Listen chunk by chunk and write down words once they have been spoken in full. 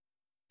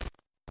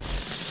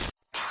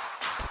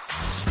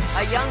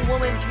A young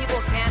woman people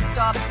can't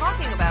stop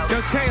talking about. Go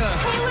Taylor.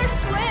 Taylor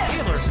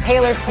Swift.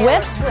 Taylor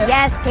Swift?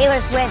 Yes, Taylor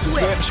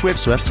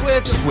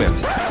Swift.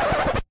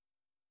 Swift.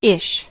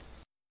 Ish.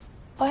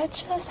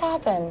 What just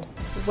happened?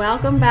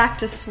 Welcome back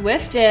to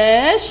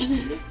Swiftish.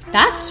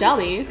 That's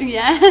Shelly.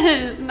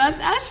 Yes, and that's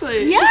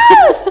Ashley.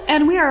 Yes!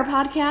 And we are a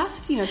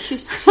podcast,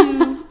 just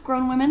two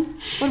grown women.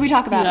 What do we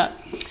talk about?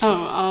 Yeah.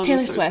 Oh, all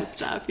Taylor sorts Swift. of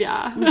stuff,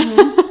 yeah.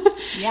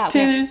 Mm-hmm. Yeah.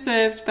 Taylor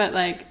Swift,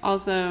 but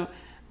also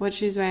what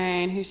she's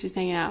wearing, who she's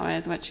hanging out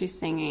with, what she's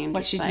singing.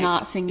 What she's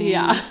not singing.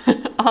 Yeah.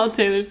 All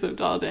Taylor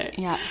Swift all day.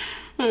 Yeah.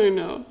 I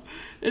know.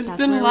 It's That's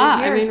been a why lot.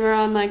 we're here. I mean, we're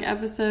on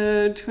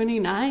episode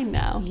 29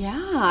 now.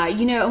 Yeah.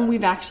 And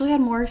we've actually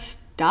had more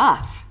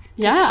stuff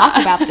to Yeah. talk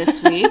about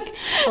this week.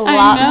 A I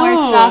lot know.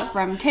 more stuff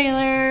from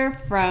Taylor,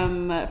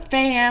 from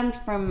fans,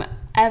 from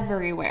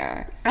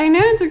everywhere. I know,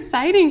 it's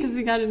exciting because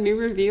we got a new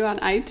review on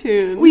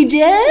iTunes. We did?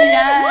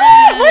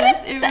 Yes. What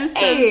did it was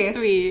say? so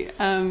sweet.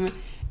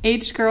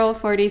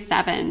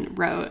 HGirl47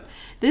 wrote,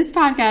 "This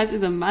podcast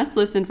is a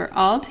must-listen for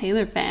all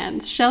Taylor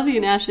fans. Shelby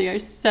and Ashley are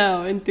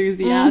so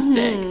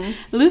enthusiastic. Mm-hmm.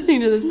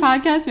 Listening to this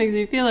podcast makes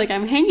me feel like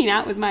I'm hanging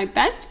out with my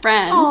best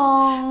friends.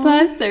 Aww.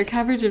 Plus, their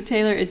coverage of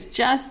Taylor is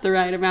just the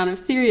right amount of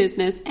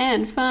seriousness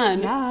and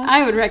fun. Yeah.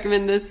 I would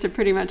recommend this to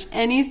pretty much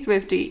any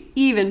Swiftie,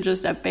 even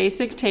just a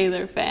basic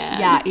Taylor fan."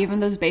 Yeah,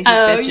 even those basic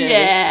Oh, bitches.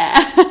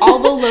 yeah. All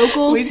the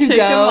locals We who take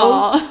 'em go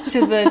all.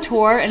 to the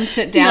tour and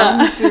sit down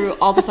Yeah. through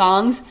all the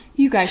songs,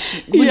 you guys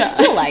would Yeah.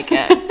 still like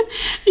it.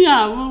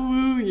 Yeah, we'll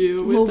woo you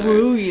with We'll our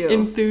woo you.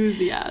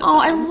 enthusiasm. Oh,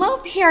 I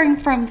love hearing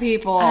from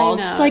people. I know,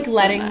 Just like it's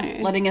so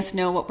nice. letting us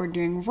know what we're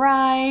doing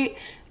right.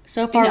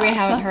 So far, we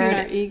haven't fluffing heard.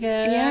 our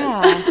egos.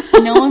 Yeah,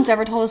 no one's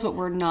ever told us what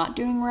we're not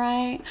doing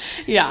right.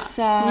 Yeah,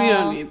 So we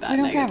don't need that. We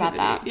don't care about negativity.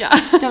 that.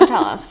 Yeah, Don't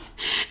tell us.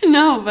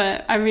 No,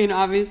 but I mean,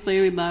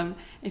 obviously, we'd love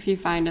if you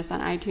find us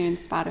on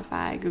iTunes,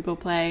 Spotify, Google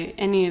Play,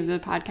 any of the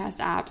podcast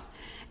apps,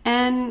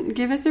 and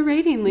give us a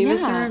rating, leave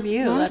us a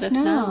review, let us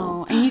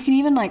know. And you can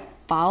even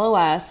follow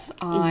us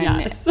on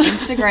Yes.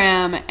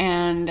 Instagram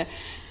and.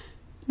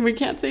 We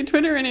can't say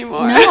Twitter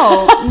anymore.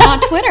 No,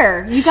 not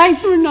Twitter. You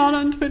guys, We're not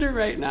on Twitter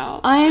right now.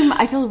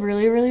 I feel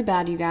really, really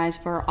bad, you guys,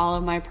 for all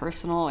of my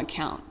personal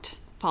account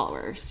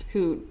followers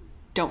who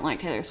don't like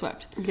Taylor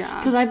Swift. Yeah.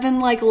 Because I've been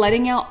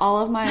letting out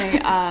all of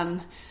my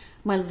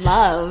my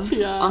love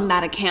Yeah. on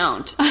that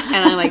account, and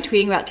I'm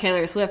tweeting about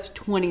Taylor Swift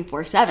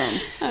 24/7.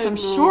 So I'm know.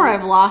 sure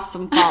I've lost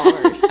some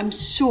followers. I'm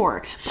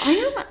sure, but I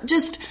am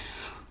just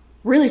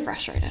really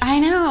frustrated. I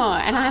know,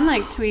 and I'm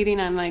tweeting.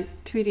 I'm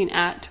tweeting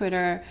at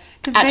Twitter.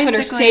 'Cause At Twitter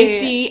basically-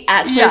 safety,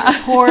 at Twitter Yeah.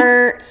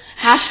 support,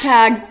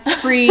 hashtag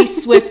free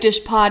Swiftish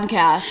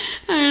podcast.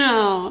 I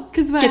know,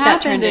 because what Get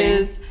that happened trending.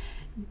 is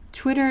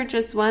Twitter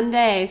just one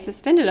day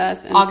suspended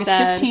us and August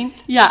said, 15th?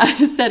 Yeah,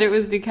 said it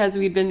was because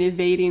we'd been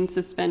evading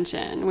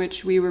suspension,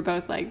 which we were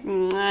both I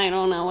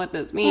don't know what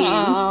this means.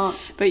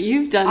 But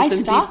you've done I some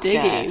deep stalked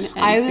digging it.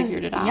 and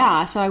figured it out.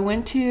 Yeah, so I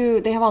went to,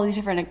 they have all these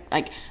different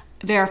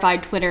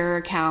verified Twitter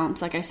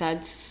accounts, like I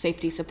said,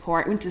 safety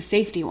support. I went to the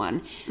safety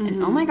one,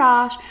 and oh my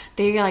gosh,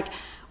 they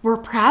were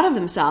proud of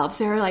themselves.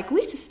 They were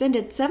we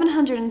suspended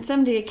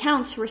 770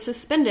 accounts who were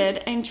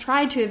suspended and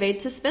tried to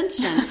evade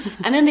suspension.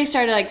 And then they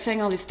started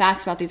saying all these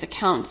facts about these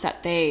accounts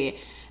that they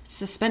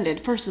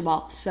suspended. First of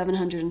all,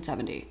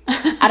 770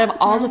 out of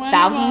all the one of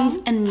thousands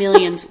them. and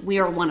millions, we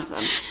are one of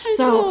them.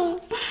 So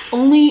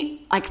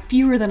only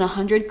fewer than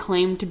 100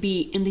 claim to be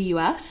in the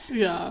US,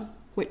 Yeah.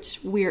 which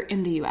we're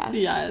in the US.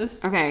 Yes.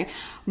 Okay.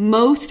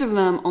 Most of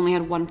them only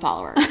had one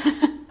follower.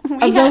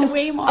 We had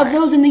way more. Of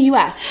those in the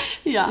US.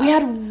 Yeah. We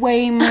had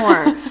way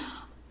more.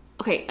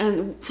 Okay,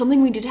 and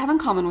something we did have in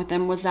common with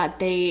them was that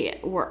they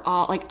were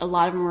all, a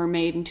lot of them were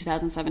made in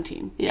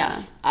 2017. Yeah.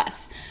 Yes,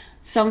 us.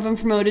 Some of them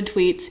promoted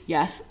tweets.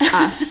 Yes,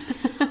 us.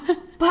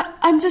 But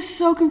I'm just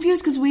so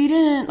confused because we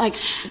didn't,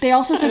 they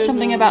also said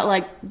something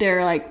about, they're,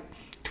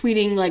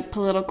 tweeting,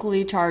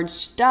 politically charged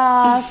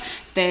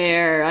stuff.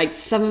 They're,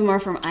 some of them are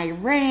from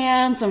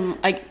Iran. Some,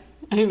 I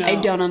know. I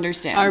don't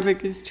understand. Our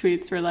biggest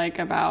tweets were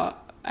about,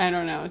 I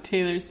don't know,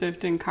 Taylor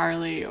Swift and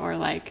Carly, or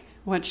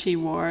what she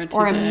wore to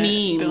Or a the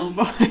meme.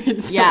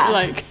 billboards.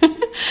 Yeah.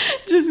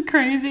 Just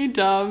crazy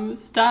dumb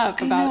stuff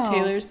I about know.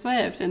 Taylor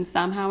Swift, and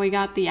somehow we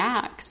got the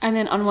axe. And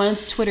then on one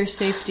of Twitter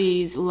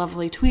Safety's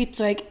lovely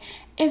tweets,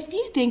 if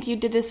you think you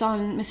did this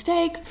on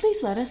mistake,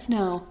 please let us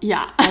know.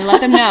 Yeah. I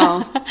let them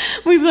know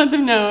We've let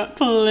them know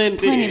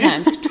plenty of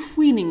times,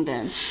 tweeting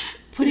them,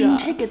 putting Yeah.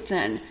 tickets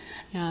in.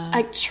 Yeah.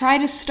 I try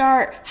to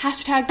start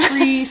hashtag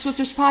free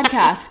Swiftish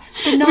podcast,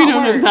 but not We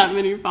don't work. have that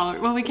many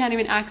followers. Well, we can't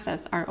even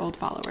access our old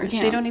followers.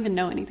 can't. They don't even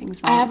know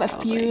anything's wrong. I have a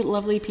probably. few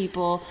lovely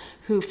people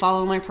who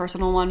follow my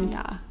personal one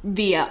Yeah.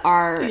 via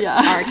our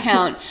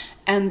account,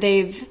 and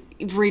they've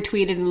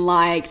retweeted and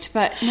liked,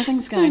 but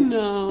nothing's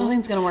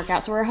gonna work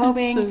out. So we're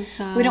hoping so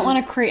sad. we don't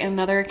want to create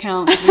another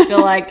account because we feel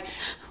like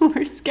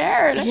We're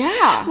scared.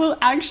 Yeah. We'll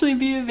actually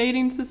be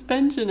evading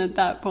suspension at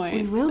that point.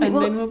 We will be. And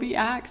Well, then we'll be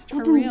axed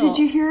for then real. did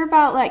you hear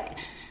about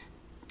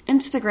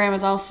Instagram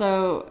is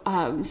also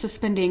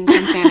suspending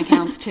some fan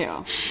accounts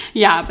too.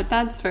 Yeah, but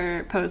that's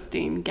for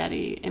posting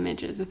Getty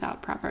images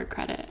without proper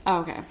credit. Oh,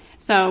 okay.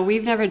 So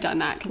we've never done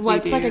that.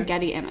 What's like a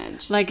Getty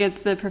image? Like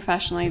it's the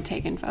professionally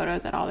taken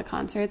photos at all the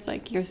concerts.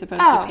 Like you're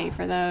supposed to pay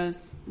for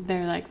those.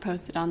 They're like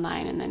posted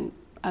online, and then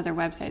other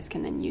websites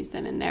can then use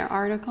them in their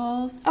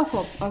articles. Oh,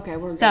 cool. Okay,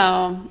 we're good.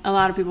 So a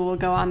lot of people will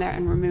go on there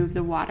and remove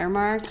the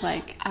watermark,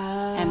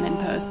 and then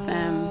post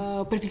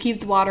them. But if you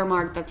keep the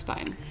watermark, that's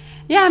fine.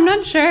 Yeah, I'm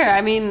not sure.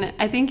 I mean,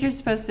 I think you're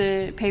supposed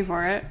to pay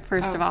for it,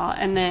 first of all.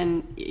 And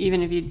then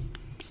even if you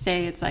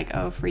say it's like,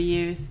 for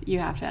use, you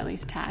have to at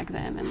least tag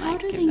them and like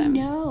give them. How do they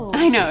know?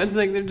 I know. It's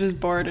like they're just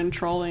bored and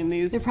trolling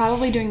these. They're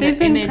probably doing the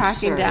image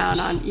search.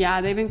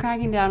 They've been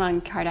cracking down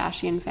on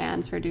Kardashian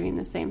fans for doing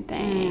the same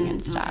thing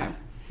and stuff. Okay.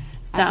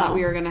 So. I thought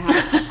we were gonna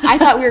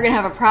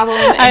have a problem,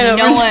 and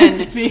no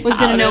one was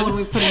gonna know when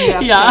we put a new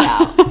episode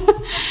out.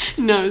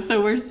 No,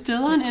 so we're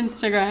still on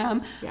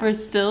Instagram. Yes. We're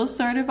still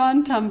sort of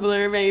on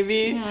Tumblr,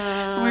 maybe.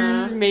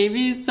 We're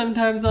maybe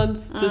sometimes on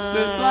the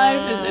Swift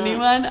Life. Is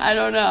anyone? I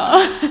don't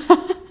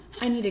know.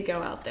 I need to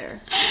go out there.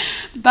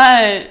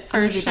 But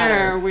for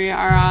sure, we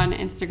are on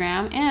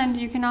Instagram, and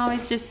you can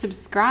always just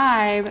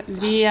subscribe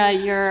via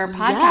your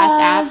podcast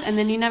apps, and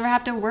then you never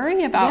have to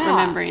worry about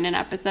remembering an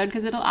episode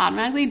because it'll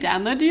automatically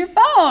download to your phone.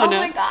 Oh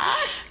my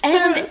gosh.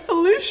 And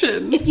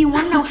solutions. If you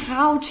want to know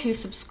how to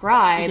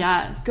subscribe,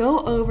 go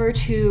over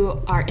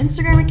to our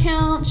Instagram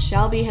account.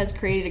 Shelby has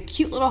created a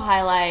cute little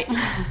highlight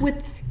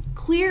with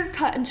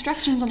clear-cut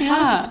instructions on how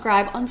to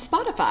subscribe on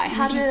Spotify.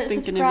 How to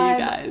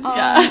subscribe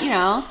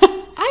on,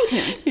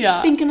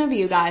 iTunes. Thinking of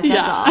you guys,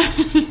 that's all.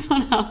 I just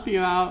want to help you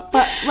out.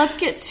 But let's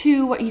get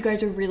to what you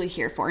guys are really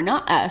here for.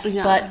 Not us,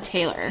 but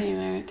Taylor.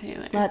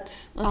 Taylor.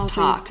 Let's all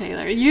talk.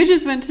 Taylor. You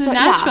just went to the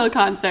Nashville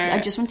concert. I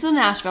just went to the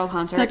Nashville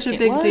concert. Such a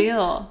big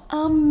deal.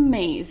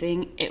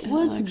 Amazing. It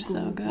was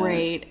so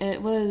great.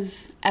 It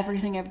was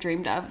everything I've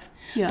dreamed of.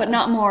 Yeah. But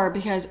not more,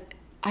 because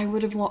I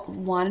would have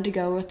wanted to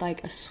go with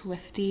like a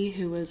Swiftie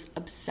who was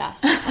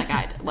obsessed, just like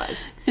I was.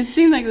 It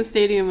seemed like the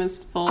stadium was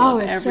full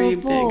of every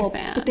big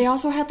fan. But they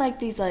also had like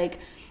these like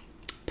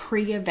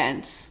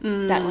pre-events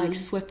that like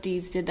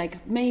Swifties did,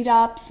 like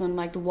meetups and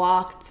like the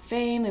Walk of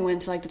Fame. They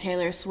went to like the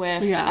Taylor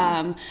Swift,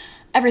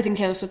 everything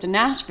Taylor Swift in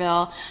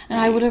Nashville, and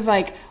I would have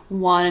like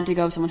wanted to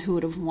go with someone who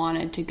would have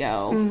wanted to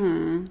go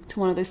to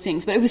one of those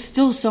things. But it was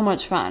still so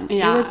much fun.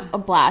 It was a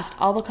blast.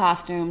 All the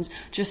costumes,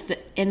 just the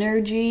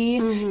energy.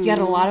 You had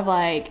a lot of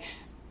like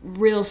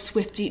real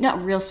Swiftie,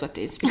 not real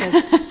Swifties,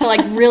 but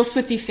like real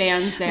Swiftie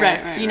fans there.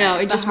 Right. You know,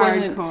 it just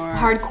wasn't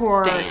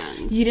hardcore.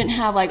 Stands. You didn't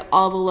have like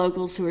all the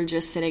locals who were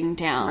just sitting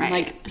down.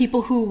 Like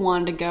people who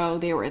wanted to go,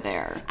 they were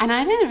there. And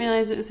I didn't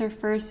realize it was her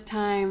first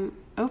time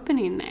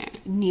opening there.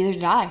 Neither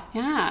did I.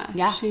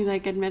 Yeah. She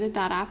like admitted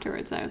that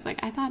afterwards. I was like,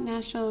 I thought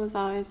Nashville was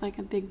always like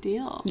a big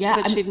deal.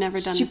 Yeah. But she'd never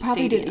done she a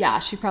probably stadium. did. Yeah,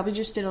 she probably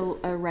just did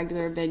a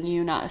regular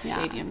venue, not a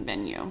stadium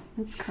venue.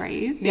 That's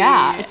crazy.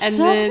 Yeah, it's and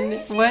so then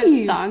crazy.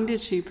 What song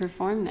did she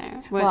perform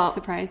there? What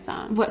surprise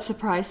song? What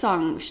surprise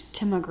song?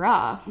 Tim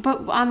McGraw.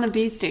 But on the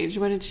B stage,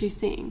 what did she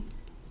sing?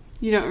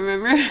 You don't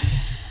remember?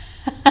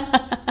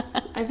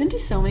 I've been to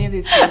so many of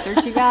these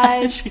concerts, you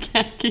guys. She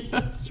can't keep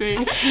them straight.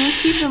 I can't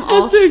keep them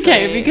all straight. It's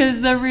okay, because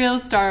the real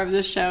star of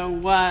the show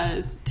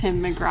was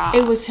Tim McGraw.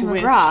 It was Tim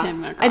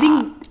McGraw.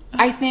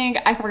 I think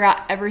I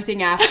forgot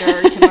everything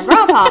after Tim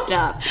McGraw popped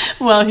up.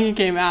 Well, he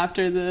came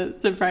after the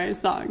surprise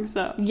song,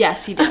 so.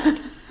 Yes, he did.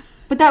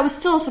 But that was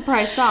still a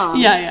surprise song.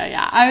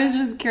 Yeah. I was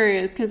just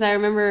curious, because I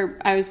remember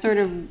I was sort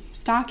of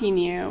stalking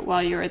you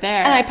while you were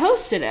there. And I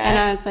posted it. And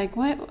I was like,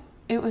 what?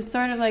 It was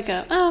sort of like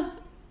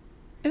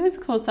it was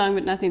a cool song,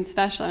 but nothing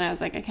special. And I was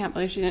like, I can't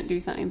believe she didn't do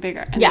something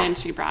bigger. And then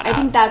she brought out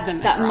I think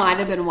that might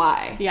have been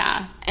why.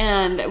 Yeah.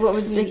 And what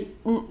was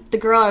the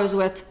girl I was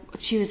with,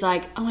 she was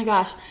like, oh my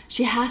gosh,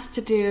 she has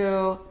to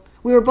do...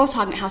 We were both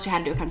talking about how she had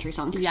to do a country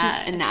song because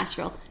she's in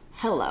Nashville.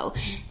 Hello.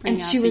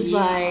 And she was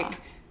like...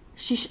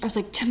 I was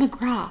like, Tim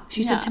McGraw.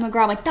 She said Tim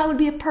McGraw. I'm like, that would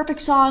be a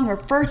perfect song. Her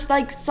first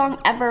like song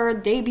ever,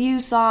 debut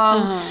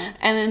song.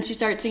 And then she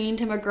started singing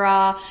Tim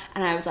McGraw.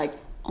 And I was like,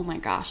 oh my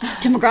gosh,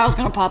 Tim McGraw's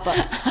gonna pop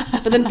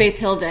up. But then Faith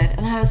Hill did,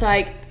 and I was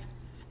like,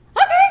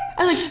 okay.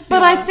 I was like,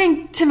 but I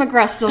think Tim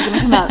McGraw's still gonna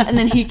come up. And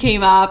then he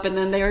came up, and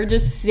then they were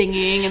just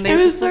singing, and it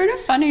was just sort of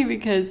funny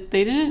because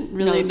they didn't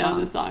really know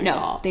the song at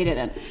all. No, they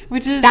didn't.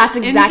 That's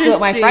exactly what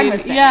my friend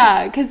was saying.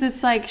 Yeah, because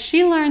it's like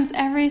she learns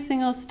every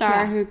single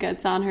star who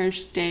gets on her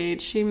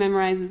stage. She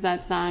memorizes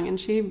that song, and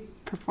she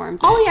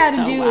performs. All he had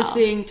to do was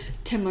sing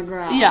Tim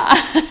McGraw. Yeah,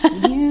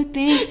 you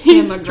think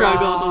Tim McGraw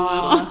struggled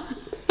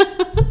a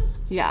little.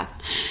 Yeah.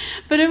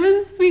 But it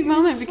was a sweet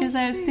moment because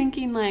I was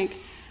thinking, like,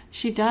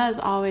 she does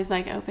always,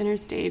 like, open her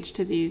stage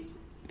to these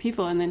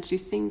people, and then she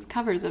sings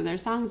covers of their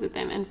songs with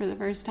them. And for the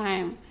first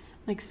time,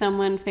 like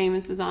someone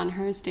famous was on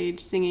her stage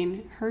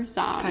singing her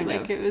song. Kind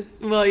like of. it was,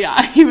 well,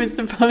 yeah, he was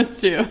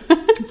supposed to.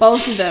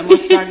 Both of them were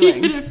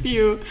struggling. He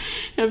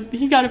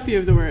got a few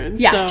of the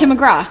words. Yeah, so. Tim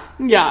McGraw.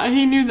 Yeah,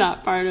 he knew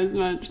that part as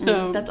much.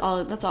 So That's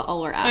all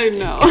we're asking. I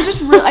know. It was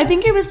just I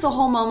think it was the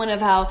whole moment of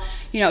how,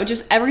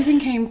 just everything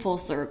came full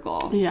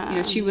circle.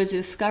 Yeah. She was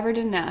discovered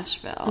in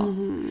Nashville.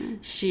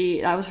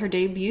 Mm-hmm. That was her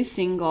debut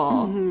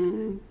single.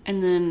 Mm-hmm.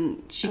 And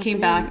then she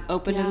came back,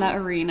 opened in that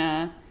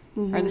arena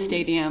or the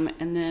stadium,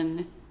 and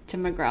then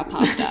Tim McGraw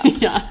popped up.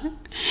 Yeah.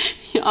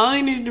 All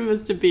he needed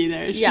was to be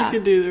there. She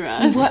could do the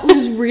rest. What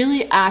was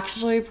really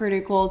actually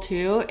pretty cool,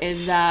 too,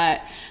 is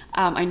that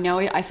I know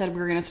I said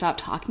we were going to stop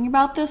talking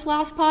about this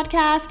last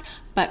podcast,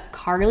 but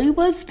Carly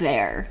was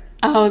there.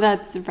 Oh,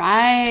 that's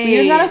right. We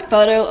even got a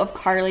photo of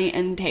Carly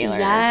and Taylor.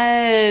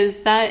 Yes,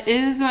 that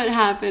is what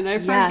happened. I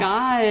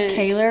forgot.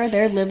 Taylor,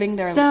 they're living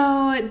their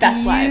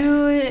best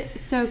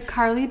life. So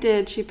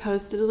Carly she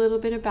posted a little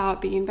bit about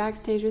being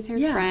backstage with her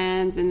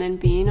friends and then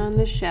being on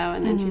the show,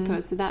 and then she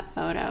posted that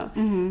photo.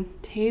 Mm-hmm.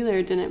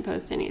 Taylor didn't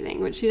post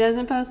anything, which she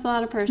doesn't post a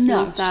lot of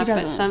personal stuff,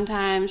 but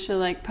sometimes she'll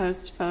like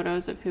post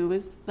photos of who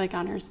was like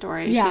on her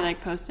story. Yeah. She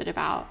like posted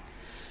about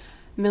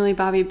Millie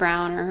Bobby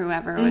Brown or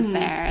whoever was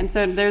there. And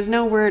so there's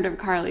no word of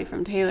Carly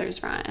from Taylor's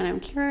front. And I'm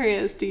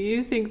curious, do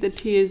you think the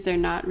tea is they're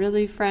not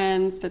really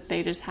friends, but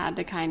they just had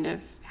to kind of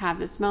have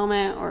this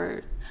moment?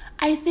 Or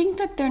I think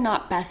that they're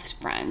not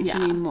best friends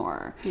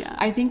anymore. Yeah.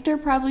 I think they're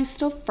probably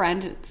still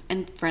friends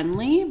and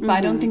friendly, but I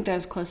don't think they're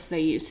as close as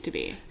they used to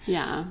be.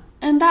 Yeah.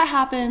 And that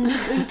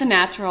happens with the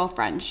natural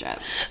friendship.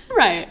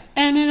 Right.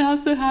 And it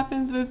also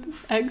happens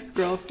with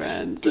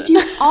ex-girlfriends. Did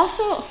you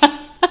also...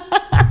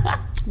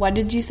 What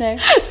did you say?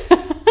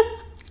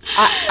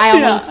 I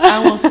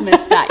almost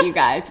missed that, you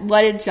guys.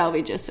 What did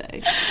Shelby just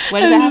say?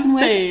 What does that happen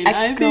with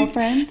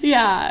ex-girlfriends?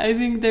 I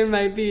think there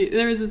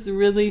was this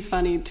really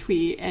funny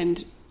tweet,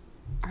 and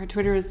our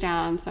Twitter was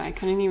down, so I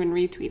couldn't even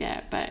retweet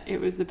it, but it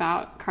was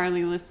about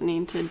Carly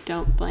listening to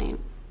Don't Blame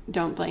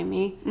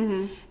Me.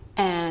 Mm-hmm.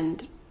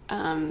 And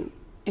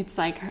it's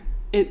like,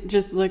 it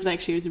just looked like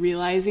she was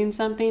realizing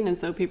something, and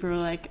so people were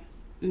like,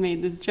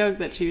 made this joke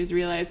that she was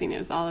realizing it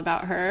was all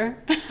about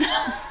her.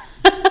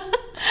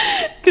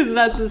 Because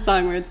that's a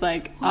song where it's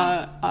like,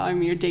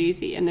 I'm your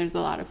daisy, and there's a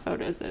lot of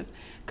photos of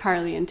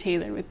Carly and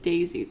Taylor with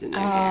daisies in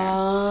their hair.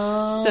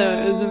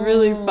 So it was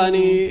really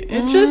funny.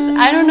 It just,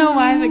 I don't know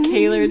why the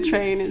Kaylor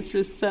train is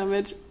just so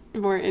much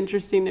more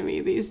interesting to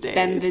me these days.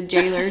 Than the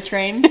Jaylor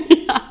train?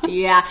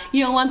 Yeah.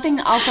 One thing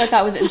also I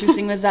thought was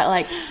interesting was that,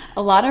 like,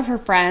 a lot of her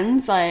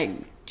friends, like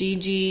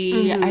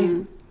Gigi,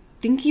 I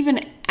think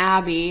even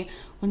Abby,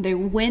 when they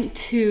went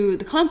to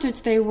the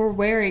concerts, they were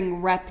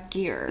wearing rep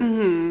gear.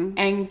 Mm-hmm.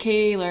 And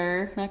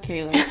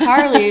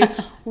Carly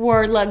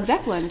wore Led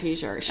Zeppelin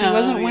t-shirt. She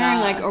wasn't wearing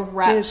like a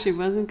rep. Yeah, she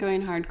wasn't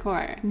going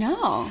hardcore.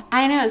 No.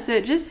 I know. So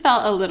it just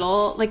felt a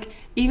little like,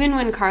 even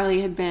when Carly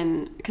had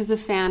been, because a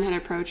fan had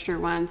approached her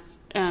once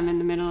in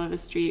the middle of a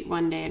street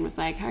one day and was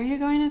like, are you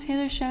going to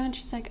Taylor's show? And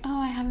she's like, oh,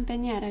 I haven't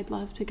been yet. I'd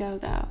love to go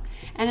though.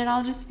 And it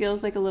all just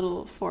feels like a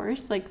little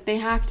forced. Like they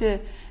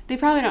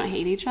probably don't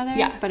hate each other,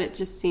 but it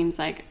just seems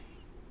like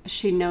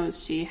she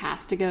knows she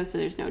has to go, so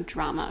there's no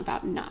drama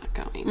about not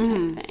going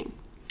type thing.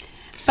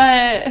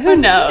 But who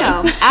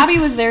knows? Abby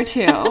was there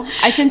too.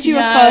 I sent you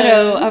a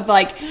photo of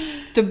like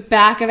the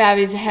back of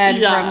Abby's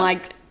head from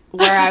like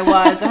where I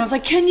was, and I was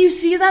like, can you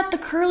see that? The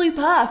curly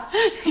puff.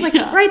 I was like,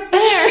 right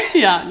there.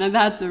 Yeah, no,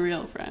 that's a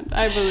real friend.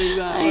 I believe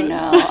that. I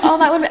know. Oh,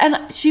 that would,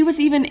 and she was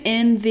even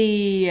in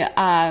the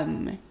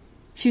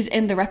she was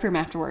in the rep room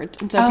afterwards.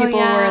 And so people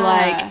were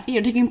like,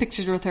 taking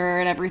pictures with her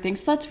and everything.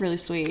 So that's really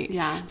sweet.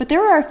 Yeah. But there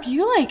were a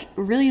few like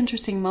really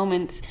interesting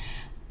moments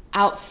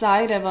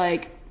outside of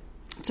like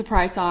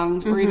surprise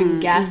songs or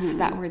even guests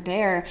that were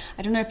there.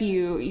 I don't know if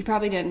you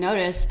probably didn't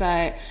notice,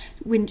 but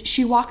when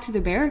she walked through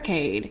the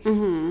barricade,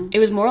 it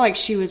was more like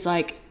she was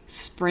like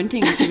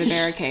sprinting through the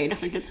barricade.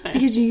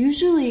 Because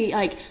usually,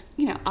 like,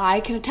 I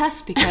can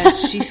attest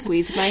because she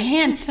squeezed my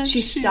hand.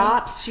 She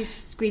stops, she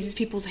squeezes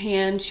people's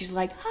hands. She's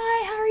like,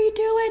 hi, how are you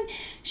doing?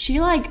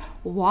 She like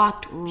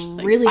walked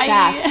really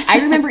fast. I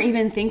remember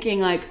even thinking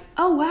like,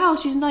 oh wow,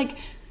 she's like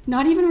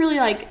not even really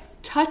like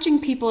touching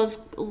people as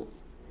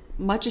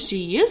much as she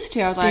used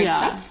to. I was like,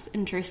 that's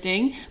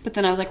interesting. But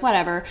then I was like,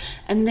 whatever.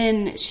 And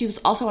then she was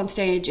also on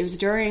stage. It was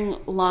during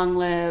Long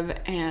Live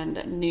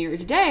and New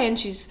Year's Day, and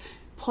she's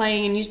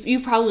playing, and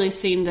you've probably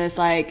seen this,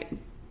 like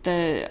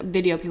the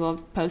video people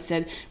have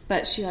posted,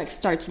 but she like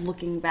starts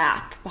looking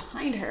back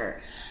behind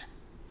her.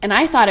 And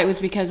I thought it was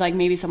because like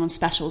maybe someone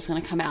special was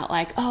going to come out,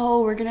 like,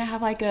 oh, we're going to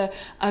have like a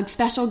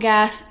special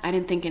guest. I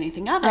didn't think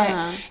anything of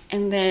it.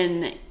 And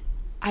then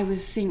I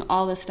was seeing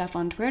all this stuff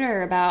on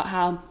Twitter about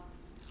how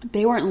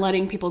they weren't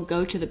letting people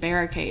go to the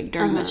barricade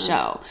during the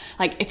show.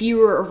 Like, if you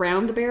were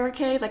around the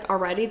barricade, like,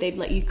 already, they'd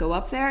let you go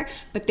up there.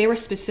 But they were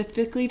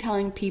specifically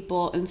telling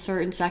people in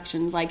certain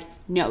sections, like,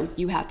 no,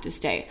 you have to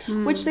stay.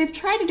 Which they've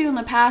tried to do in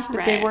the past,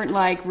 but they weren't,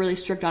 like, really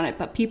strict on it.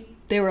 But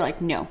they were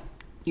like, no,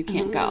 you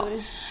can't go.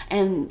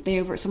 And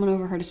someone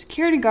overheard a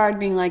security guard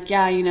being like,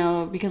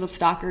 yeah, because of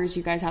stalkers,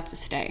 you guys have to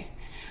stay.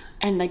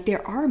 And, like,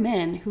 there are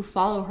men who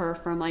follow her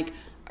from, like,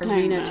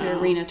 arena to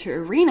arena to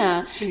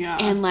arena. Yeah.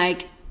 And,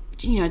 like,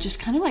 you know, just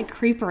kind of, like,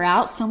 creep her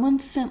out. Someone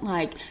sent,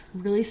 like,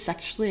 really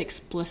sexually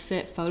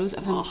explicit photos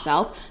of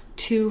himself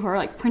to her,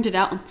 like, printed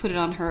out and put it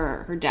on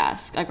her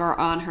desk, like, or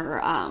on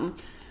her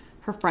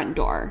front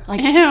door.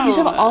 Like, you just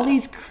have all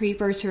these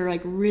creepers who are,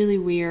 like, really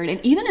weird. And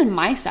even in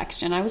my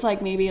section, I was,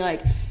 like, maybe,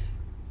 like,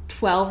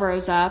 12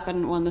 rows up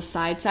and one of the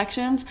side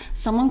sections,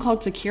 someone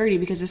called security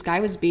because this guy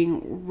was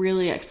being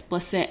really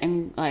explicit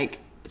and, like,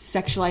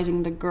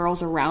 sexualizing the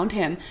girls around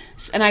him.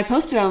 And I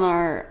posted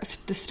on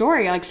the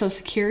story, like, so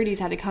securities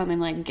had to come and,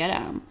 like, get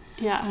him.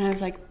 Yeah. And I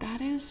was like, that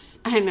is...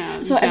 I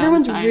know. So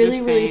everyone's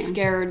really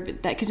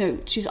scared that, because, you know,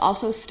 she's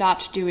also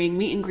stopped doing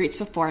meet and greets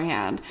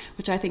beforehand,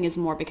 which I think is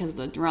more because of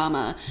the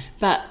drama.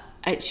 But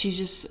she's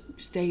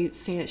just, they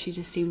say that she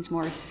just seems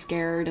more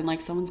scared and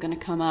like someone's going to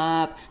come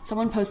up.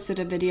 Someone posted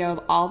a video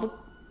of all the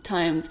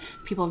times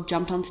people have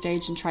jumped on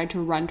stage and tried to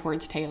run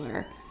towards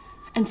Taylor.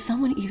 And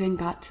someone even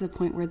got to the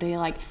point where they,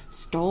 like,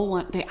 stole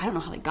one. I don't know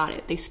how they got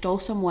it. They stole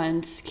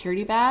someone's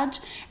security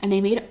badge, and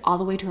they made it all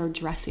the way to her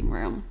dressing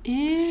room.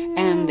 Ew.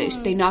 And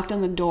they knocked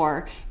on the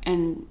door,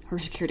 and her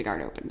security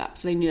guard opened up.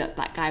 So they knew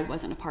that guy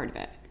wasn't a part of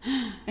it.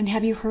 And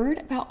have you heard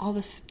about all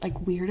this, like,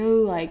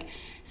 weirdo, like,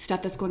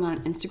 stuff that's going on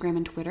Instagram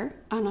and Twitter?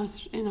 In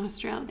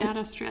Australia, that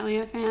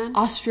Australia fan?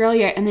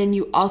 Australia, and then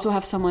you also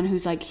have someone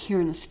who's, like,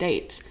 here in the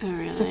States. Oh,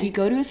 really? So if you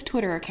go to his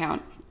Twitter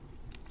account,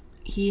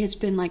 he has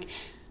been, like...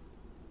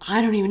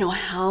 I don't even know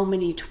how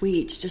many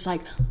tweets, just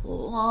like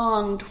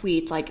long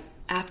tweets, like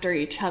after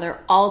each other,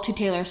 all to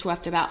Taylor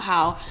Swift about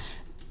how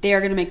they're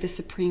going to make the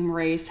supreme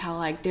race, how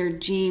like their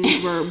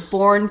genes were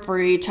born for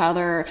each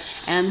other.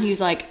 And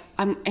he's like,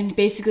 and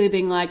basically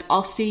being like,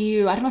 I'll see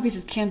you. I don't know if he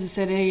says Kansas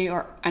City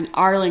or in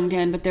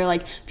Arlington, but they're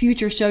like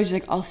future shows. He's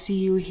like, I'll see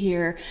you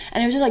here.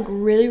 And it was just like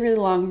really, really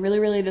long, really,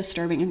 really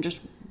disturbing and just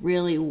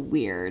really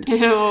weird.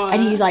 Ew.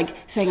 And he's like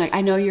saying like,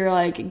 I know you're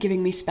like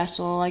giving me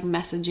special like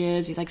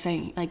messages. He's like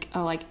saying like,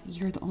 oh, like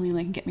you're the only one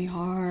that can get me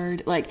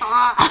hard. Like,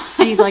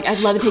 and he's like, I'd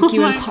love to take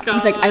you and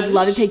he's like, I'd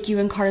love to take you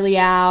and Carly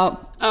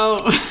out. Oh.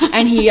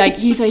 And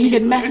he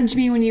said message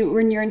me when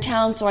you're in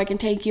town so I can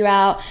take you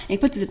out. And he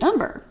puts his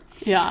number.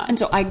 Yeah. And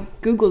so I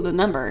Googled the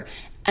number,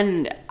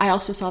 and I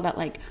also saw that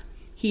like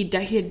he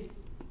had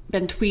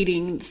been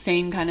tweeting the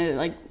same kind of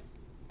like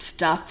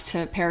stuff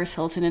to Paris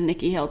Hilton and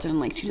Nikki Hilton in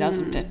like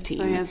 2015.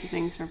 So he has the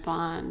things for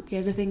blondes. He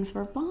has the things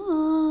for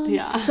blondes.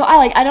 Yeah. So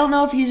I don't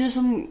know if he's just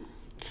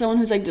someone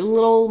who's like a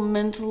little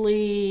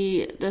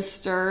mentally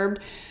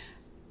disturbed,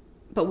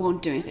 but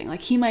won't do anything.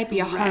 Like he might be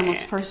a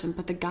harmless person,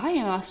 but the guy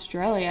in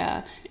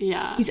Australia,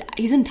 yeah,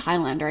 he's in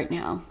Thailand right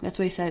now. That's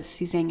what he's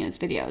saying in his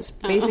videos.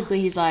 Basically,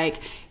 he's like.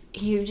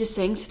 He was just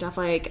saying stuff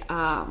like,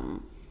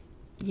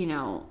 you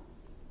know,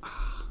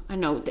 I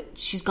know that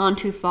she's gone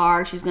too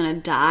far. She's going to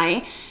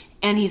die.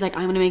 And he's like,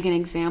 I'm going to make an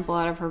example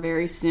out of her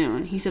very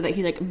soon. He said that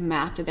he like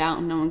mapped it out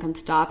and no one can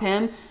stop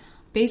him.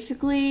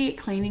 Basically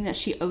claiming that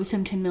she owes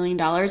him $10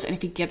 million. And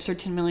if he gives her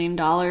 $10 million,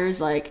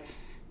 like,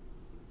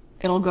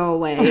 it'll go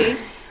away.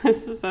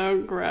 This is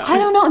so gross. I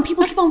don't know. And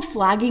people keep on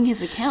flagging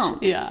his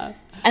account. Yeah.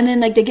 And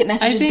then like they get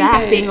messages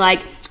back being like,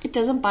 it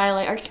doesn't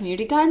violate our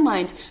community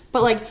guidelines.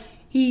 But like,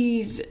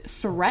 he's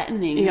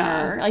threatening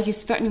her. Like,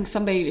 he's threatening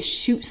somebody to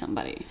shoot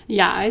somebody.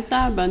 Yeah, I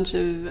saw a bunch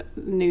of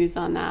news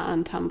on that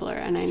on Tumblr,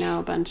 and I know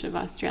a bunch of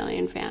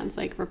Australian fans,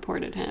 like,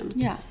 reported him.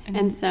 Yeah.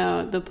 And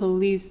so the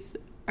police,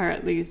 or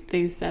at least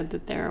they said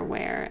that they're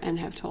aware and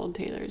have told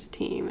Taylor's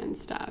team and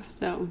stuff.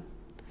 So,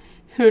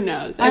 who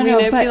knows? I mean,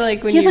 I feel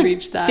like when you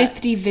reach that...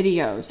 50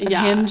 videos of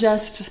him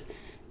just...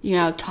 You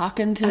know,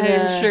 talking to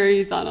I'm sure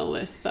he's on a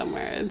list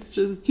somewhere. It's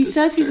just He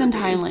says he's in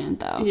Thailand,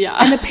 though. Yeah.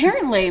 And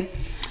apparently,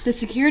 some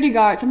security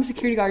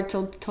guard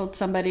told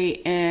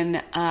somebody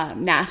in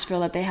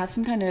Nashville that they have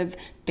some kind of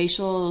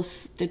facial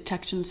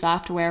detection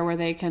software where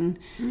they can,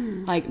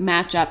 like,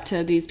 match up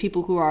to these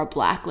people who are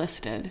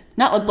blacklisted.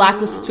 Not like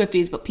blacklisted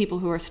Swifties, but people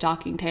who are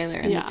stalking Taylor.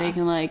 And that they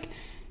can, like,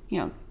 you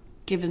know,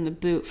 give them the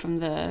boot from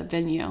the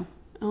venue.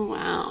 Oh,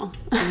 wow.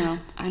 You know,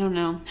 I don't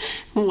know.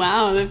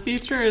 Wow, the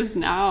future is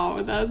now.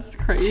 That's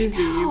crazy.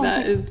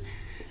 That is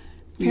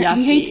yucky.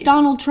 He hates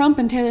Donald Trump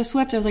and Taylor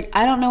Swift. I was like,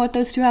 I don't know what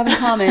those two have in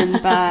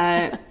common,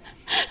 but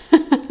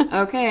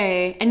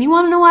okay. And you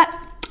want to know what?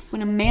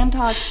 When a man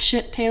talks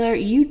shit, Taylor,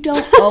 you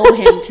don't owe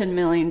him $10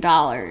 million. You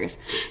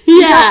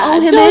don't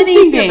owe him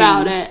anything. Think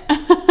about it.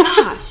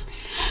 Gosh.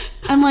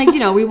 I'm like, you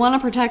know, we want to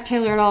protect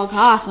Taylor at all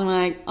costs. I'm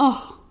like,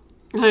 oh.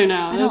 I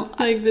know. That's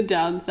like the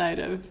downside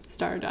of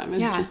stardom.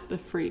 It's just the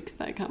freaks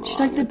that come along. She's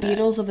like the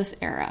Beatles of this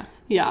era.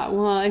 Yeah.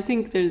 Well, I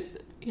think there's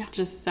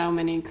just so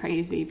many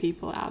crazy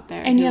people out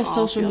there. And you have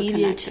social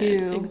media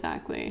too.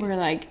 Exactly. Where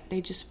like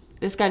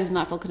this guy does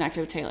not feel connected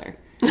with Taylor.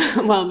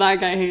 Well,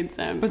 that guy hates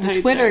him. But the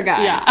Twitter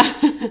guy.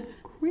 Yeah.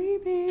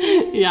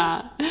 Creepy.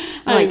 Yeah.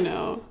 I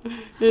know.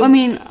 Well, I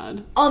mean,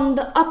 on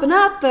the up and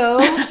up,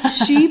 though,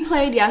 she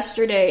played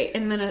yesterday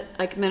in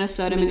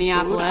Minnesota,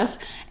 Minneapolis,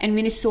 and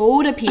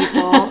Minnesota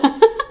people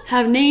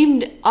have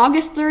named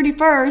August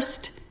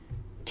 31st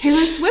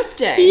Taylor Swift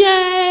Day.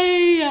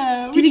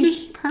 Yay! Do you Which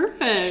is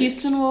perfect.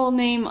 Houston will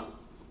name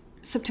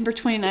September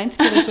 29th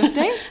Taylor Swift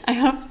Day. I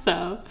hope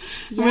so.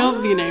 Yeah.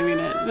 We'll be naming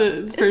it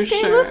for it's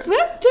sure. Taylor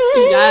Swift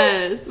Day.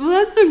 Yes. Well,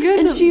 that's so good.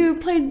 And she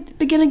played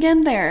Begin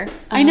Again there.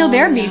 I know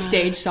their B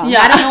stage song.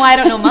 Yeah. I don't know why I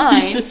don't know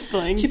mine. Just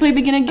playing. She played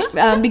Begin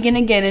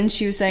Again, and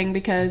she was saying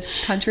because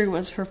country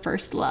was her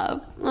first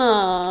love.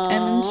 Aww.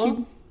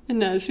 And then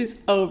no, she's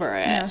over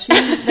it.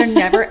 No, they're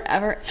never,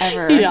 ever,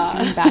 ever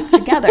getting back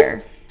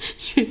together.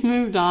 She's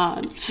moved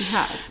on. She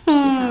has.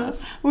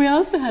 We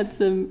also had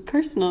some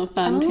personal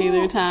fun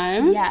Taylor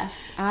times. Yes.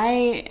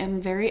 I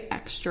am very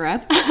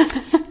extra.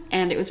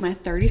 And it was my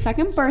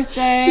 32nd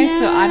birthday. Yay.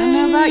 So I don't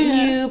know about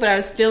you, but I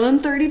was feeling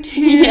 32.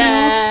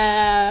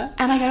 Yeah.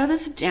 And I go to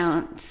this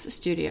dance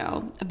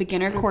studio, a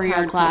beginner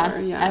choreo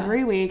class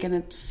every week. And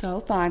it's so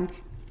fun.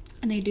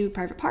 And they do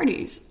private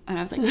parties. And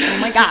I was like, oh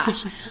my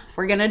gosh,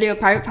 we're going to do a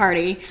private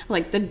party.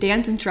 Like the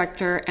dance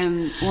instructor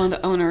and one of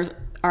the owners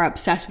are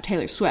obsessed with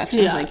Taylor Swift. And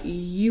I was like,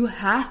 you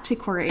have to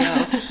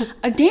choreo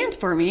a dance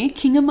for me,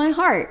 King of My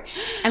Heart.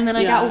 And then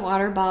I got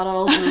water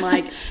bottles and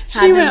like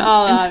had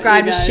them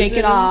inscribed to Shake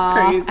It Off.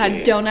 Crazy.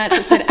 Had donuts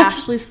that said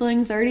Ashley's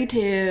feeling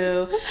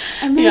 32.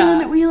 And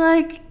then we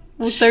like...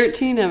 Well,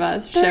 13 of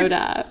us showed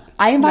up.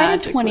 I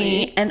invited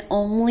 20 and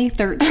only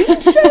 13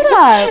 showed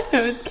up.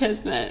 It was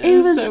kismet.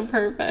 It was so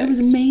perfect. It was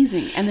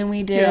amazing. And then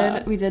we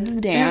did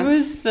the dance. It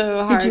was so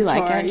hardcore. Did you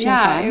like it?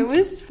 Yeah, it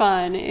was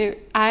fun.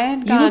 I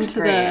had gone to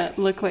the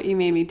Look What You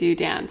Made Me Do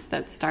dance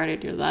that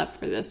started your love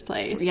for this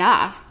place.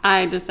 Yeah.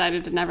 I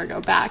decided to never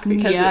go back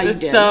because it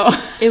was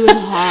it was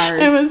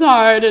hard. It was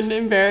hard and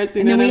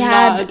embarrassing. And then we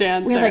had not a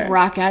dancer. We had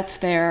like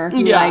Rockettes there who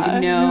we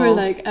were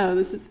like, oh,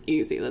 this is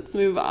easy. Let's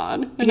move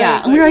on. And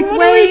and we were like,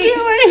 wait,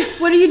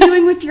 what are you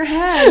doing with your head?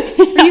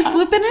 Are you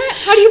flipping it?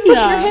 How do you flip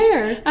your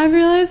hair? I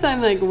realized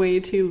I'm like way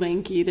too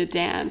lanky to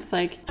dance.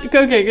 Like,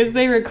 okay, because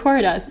they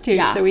record us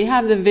too, so we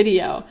have the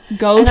video.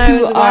 Go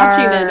to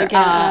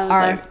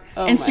our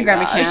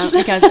Instagram account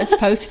because it's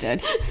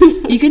posted.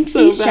 You can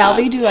see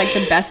Shelby do like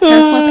the best hair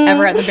flip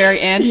ever at the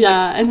very end.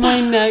 Yeah, and my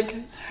neck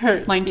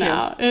hurts. Mine too.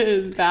 Now. It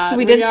is bad. So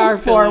we did some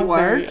floor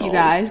work, you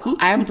guys.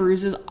 I have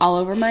bruises all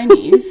over my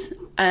knees,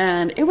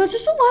 and it was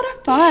just a lot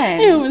of fun.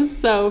 It was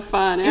so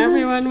fun.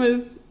 Everyone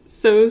was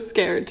so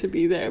scared to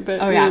be there,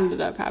 but we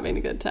ended up having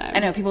a good time. I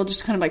know, people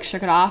just kind of like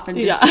shook it off and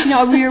just,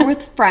 we were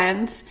with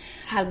friends,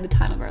 had the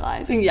time of our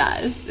lives.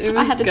 Yes, it was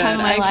I had the time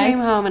of my life. I came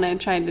home and I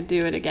tried to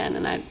do it again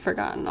and I'd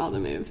forgotten all the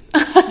moves.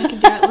 I can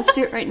do it. Let's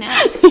do it right now.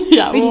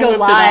 Yeah, we can go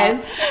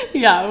live.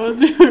 Yeah, we'll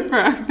do it for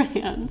our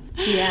fans.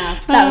 Yeah,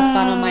 that was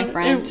fun on my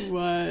friend. It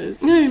was.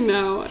 I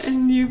know.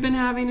 And you've been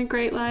having a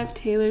great life.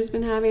 Taylor's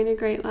been having a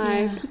great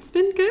life. Yeah. It's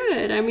been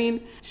good. I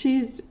mean,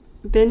 she's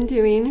been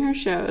doing her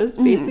shows,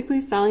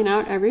 basically selling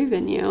out every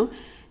venue.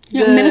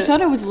 Yeah,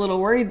 Minnesota was a little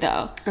worried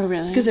though. Oh,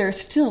 really? Because there are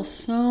still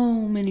so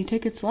many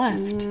tickets left.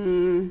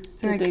 Did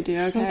they do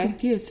okay? So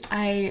confused.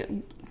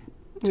 To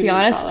be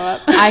honest,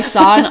 I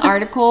saw an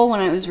article when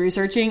I was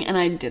researching and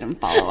I didn't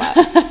follow up.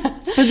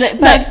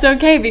 But that's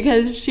okay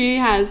because she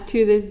has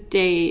to this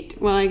date,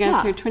 well, I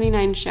guess her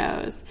 29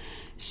 shows,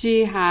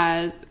 she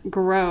has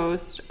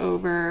grossed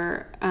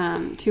over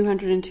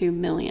 $202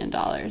 million.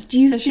 Do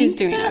you think she's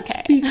doing that's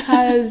okay?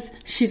 Because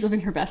she's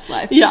living her best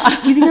life?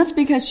 Yeah. Do you think that's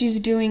because she's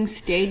doing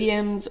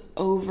stadiums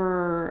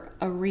over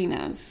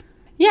arenas?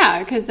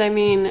 Yeah, because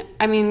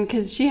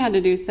because she had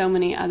to do so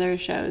many other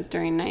shows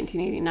during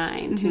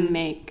 1989 to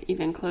make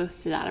even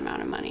close to that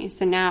amount of money.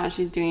 So now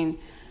she's doing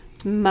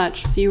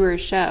much fewer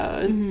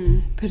shows,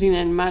 putting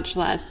in much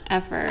less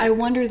effort. I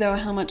wonder though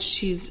how much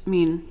she's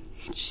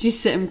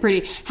sitting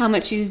pretty. How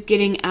much she's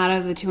getting out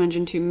of the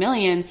 $202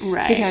 million,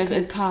 right? Because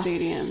it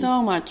costs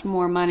so much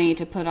more money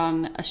to put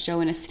on a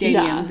show in a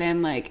stadium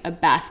than like a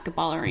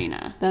basketball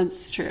arena.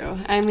 That's true.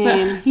 I mean,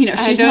 but,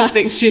 I don't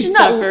think she's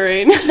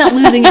suffering. She's not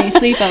losing any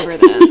sleep over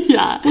this.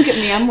 Yeah, look at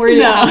me. I'm worried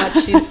about how much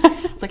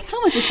she's. It's like,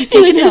 how much is she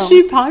taking home? Is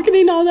she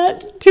pocketing all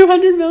that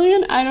 $200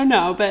 million? I don't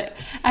know, but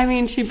I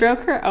mean, she broke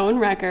her own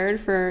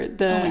record for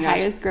the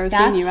highest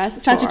grossing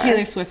U.S. tour. Such a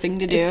Taylor Swift thing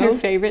to do. It's her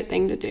favorite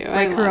thing to do.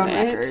 Break her own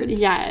records.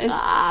 Yes.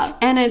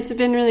 And it's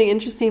been really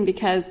interesting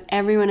because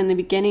everyone in the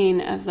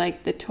beginning of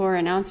like the tour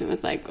announcement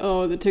was like,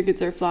 oh, the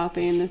tickets are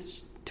flopping,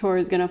 this tour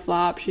is gonna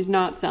flop, she's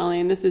not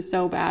selling, this is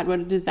so bad, what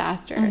a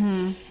disaster.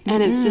 And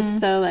it's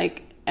just so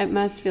like, it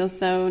must feel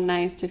so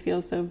nice to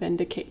feel so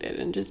vindicated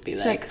and just be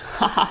like,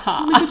 ha ha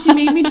ha, look what you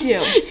made me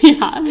do.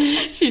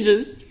 Yeah, she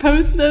just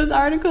posts those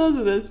articles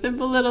with a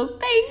simple little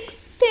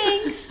thanks.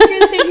 You're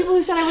the same people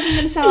who said I wasn't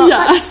gonna sell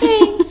out, but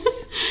thanks.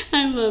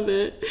 I love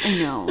it. I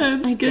know.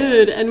 That's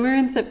good. And we're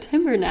in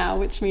September now,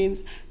 which means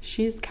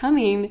she's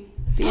coming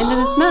the end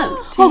of this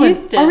month to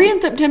Houston. Are we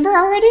in September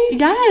already?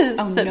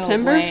 Yes.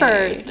 September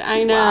 1st.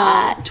 I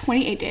know. What?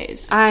 28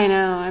 days. I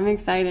know. I'm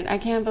excited. I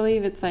can't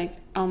believe it's like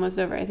almost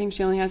over. I think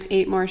she only has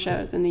 8 more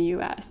shows in the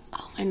U.S.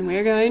 And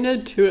we're going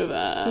to 2 of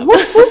them.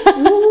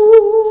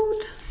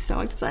 So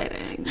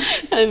exciting.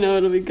 I know.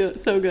 It'll be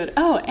so good.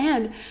 Oh,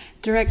 and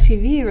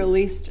DirecTV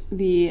released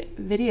the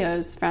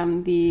videos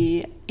from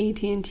the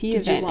AT&T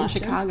event in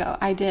Chicago.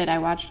 I did. I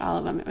watched all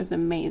of them. It was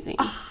amazing.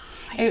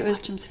 It was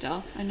watch him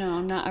still. I know.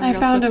 I'm not. I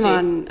found him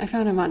on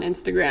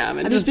Instagram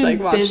and I've just been like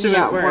watched busy him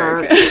at at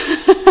work.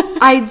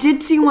 I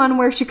did see one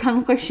where she kind of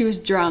looked like she was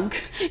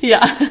drunk.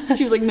 Yeah.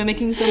 She was like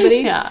mimicking somebody.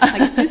 Yeah.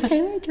 Like, is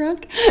Taylor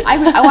drunk?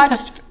 I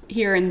watched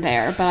here and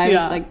there, but I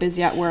was like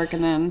busy at work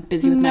and then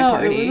busy with my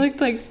party. It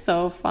looked like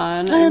so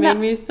fun. It made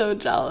me so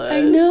jealous.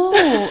 I know.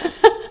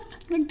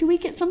 Like, do we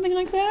get something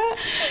like that?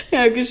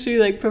 Yeah, because she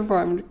like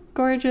performed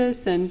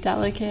Gorgeous and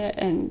Delicate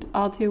and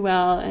All Too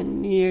Well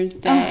and New Year's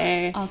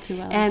Day. All Too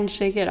Well. And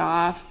Shake It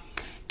Off.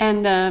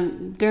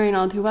 And during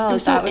All Too Well, it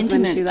was so when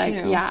intimate, she like,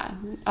 too. yeah,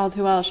 All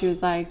Too Well, she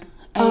was like,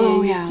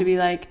 it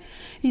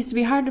used to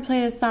be hard to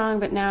play a song,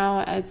 but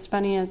now it's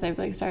funny as I've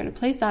like started to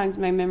play songs,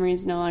 my memory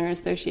is no longer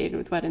associated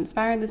with what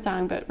inspired the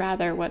song, but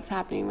rather what's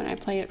happening when I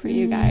play it for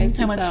you guys.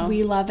 How much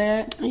we love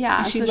it. Yeah,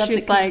 and she so loves she's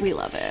it because like, we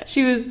love it.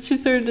 She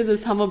sort of did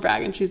this humble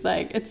brag, and she's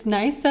like, it's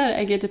nice that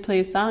I get to play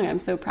a song I'm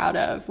so proud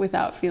of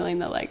without feeling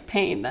the like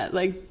pain that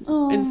like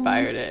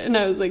inspired it. And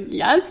I was like,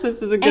 yes,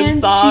 this is a good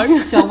song.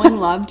 She's so in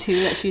love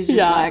too that she's just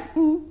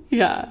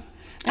yeah.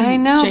 I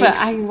know, but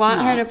I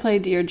want her not. to play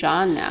Dear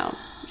John now.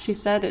 She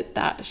said it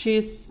that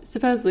she's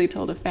supposedly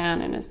told a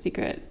fan in a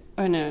secret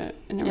or in a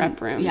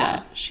rep room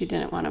that she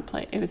didn't want to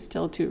play. It was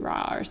still too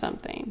raw or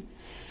something.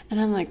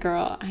 And I'm like,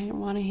 girl, I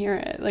want to hear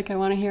it. Like, I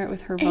want to hear it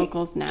with her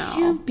vocals now. It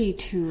can't be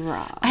too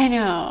raw. I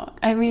know.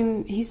 I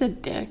mean, he's a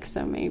dick,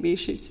 so maybe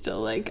she's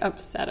still like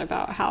upset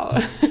about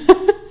how.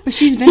 But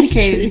she's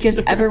vindicated because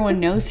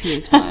everyone knows he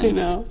was one. I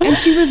know. And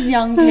she was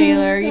young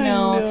Taylor, you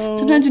know. I know.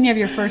 Sometimes when you have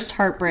your first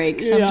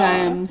heartbreak,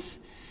 sometimes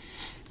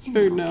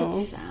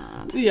it's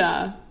sad.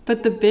 Yeah.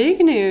 But the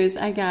big news,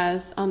 I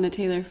guess, on the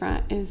Taylor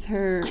front is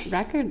her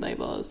record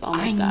label is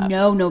almost up. I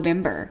know,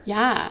 November.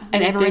 Yeah.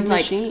 And everyone's Big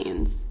like,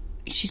 Machines.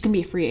 She's going to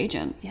be a free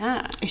agent.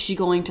 Yeah. Is she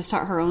going to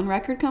start her own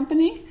record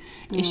company?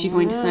 Is she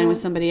going to sign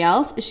with somebody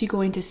else? Is she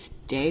going to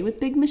stay with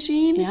Big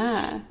Machine?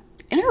 Yeah.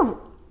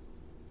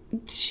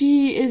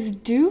 She is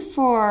due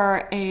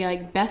for a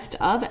like best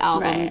of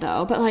album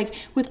though, but like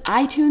with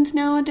iTunes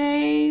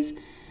nowadays,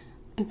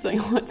 it's like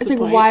what's it's the like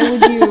point? Why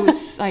would you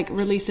like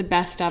release a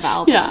best of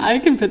album? Yeah, I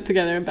can put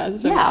together a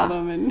best of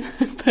album and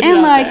put it and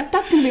out like there.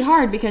 that's gonna be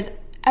hard because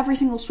every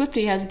single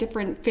Swiftie has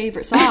different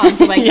favorite songs.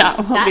 So like yeah,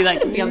 we'll that be like,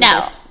 shouldn't be on the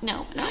list.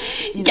 No,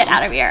 get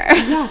out of here.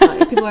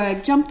 Exactly. People are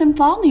like, Jump Then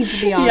Fall needs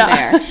to be on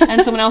there,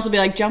 and someone else will be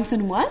like, Jump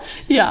Then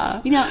what?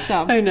 Yeah, you know.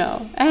 So I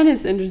know, and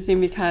it's interesting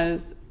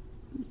because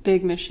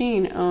Big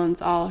Machine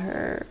owns all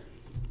her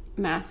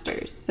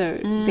masters, so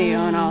they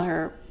own all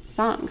her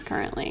songs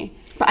currently.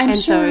 But I'm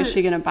so is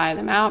she going to buy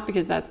them out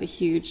because that's a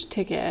huge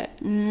ticket,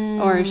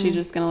 or is she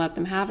just going to let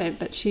them have it?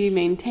 But she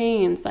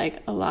maintains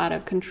like a lot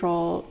of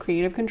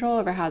creative control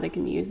over how they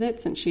can use it,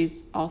 since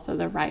she's also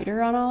the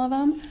writer on all of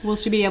them. Will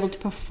she be able to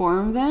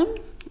perform them?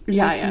 She'd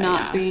be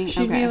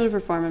able to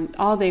perform them.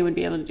 All they would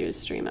be able to do is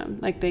stream them.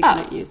 Like they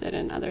couldn't use it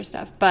in other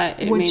stuff. But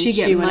it would means she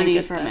get money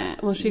get from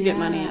it? Well, she'd get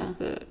money as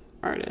the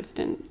artist,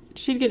 and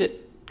she'd get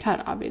it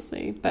cut,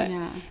 obviously. But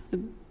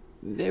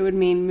it would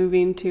mean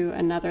moving to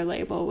another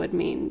label would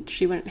mean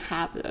she wouldn't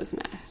have those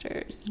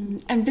masters.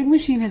 And Big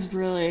Machine has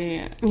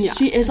really...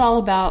 She is all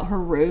about her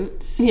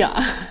roots.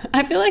 Yeah.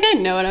 I feel like I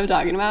know what I'm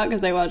talking about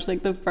because I watched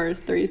like the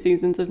first 3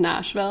 seasons of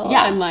Nashville.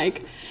 Yeah.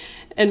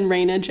 And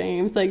Raina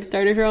James like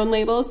started her own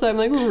label, so I'm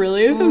like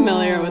really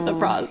familiar with the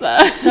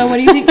process. So what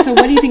do you think? So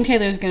what do you think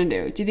Taylor's gonna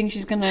do? Do you think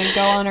she's gonna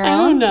go on her own? I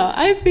don't know.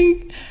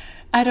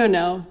 I don't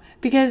know.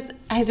 Because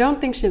I don't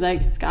think she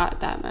likes Scott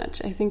that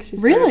much. I think she's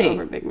sort of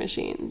over Big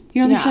Machine.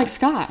 You don't think she likes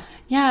Scott?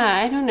 Yeah,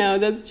 I don't know.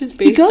 That's just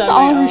based on He goes to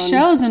all of her own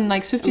shows, and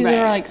like Swifties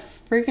are like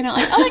freaking out,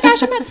 like, "Oh my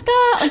gosh, I met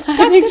Scott!" Like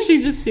Scott's I think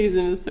she just sees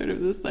him as sort of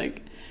this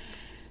like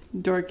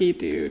dorky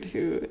dude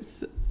who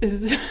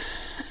is.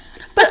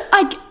 But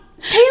like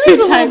Taylor's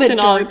a little bit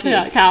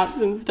dorky. All caps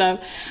and stuff.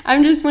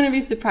 I just want to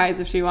be surprised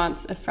if she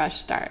wants a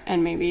fresh start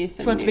and maybe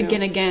some. She wants to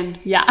begin again.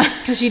 Yeah,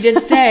 because she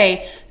did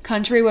say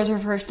country was her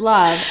first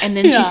love, and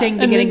then she sang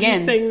begin again.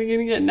 She's saying begin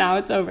again. Now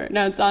it's over.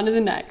 Now it's on to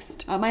the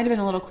next. It might have been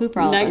a little clue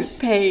for all of us.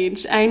 Next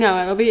page. I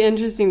know it'll be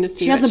interesting to see.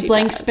 She has a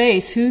blank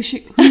space. Whose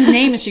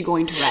name is she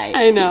going to write?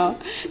 I know.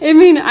 I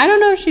mean, I don't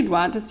know if she'd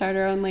want to start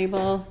her own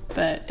label,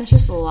 but that's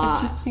just a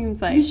lot. It just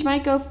seems like she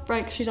might go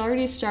like she's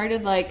already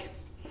started like.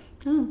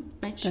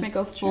 She might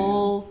go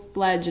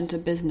full-fledged into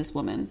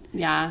businesswoman.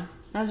 Yeah.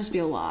 That would just be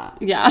a lot.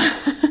 Yeah.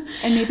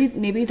 And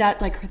maybe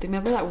that, like,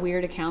 remember that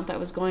weird account that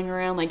was going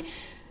around,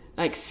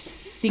 like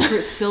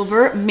Secret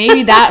Silver?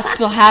 Maybe that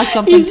still has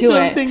something to it. You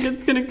still think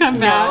it's going to come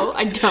back? No,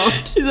 I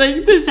don't.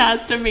 Like, this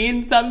has to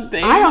mean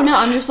something. I don't know.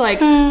 I'm just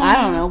like, I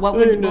don't know. What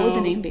would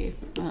the name be?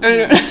 I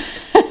don't know.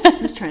 I'm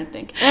just trying to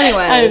think.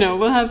 Anyway. I know.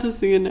 We'll have to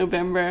see in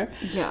November.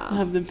 Yeah. We'll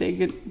have the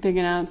big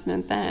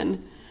announcement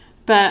then.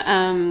 But,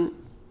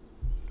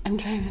 I'm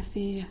trying to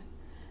see.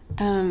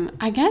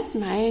 I guess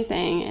my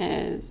thing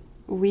is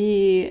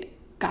we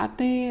got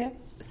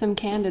some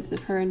candidates of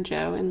her and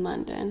Joe in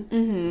London.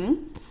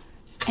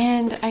 Mm-hmm.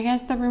 And I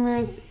guess the rumor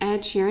is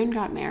Ed Sheeran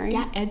got married.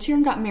 Yeah, Ed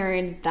Sheeran got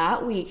married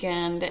that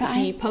weekend.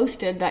 He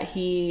posted that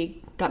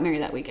got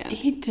married that weekend.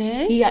 He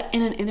did? He got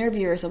in an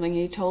interview or something.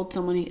 He told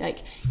someone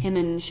him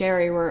and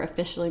Sherry were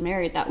officially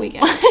married that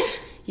weekend. What?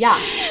 Yeah.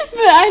 But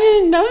I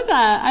didn't know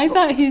that. I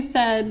thought he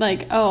said,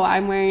 like, oh,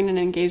 I'm wearing an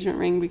engagement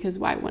ring because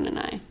why wouldn't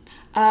I?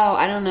 Oh,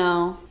 I don't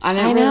know.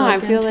 I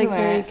feel like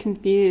very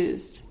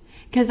confused.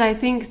 Because I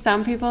think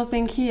some people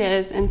think he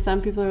is, and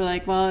some people are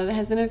like, well, it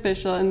hasn't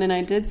official. And then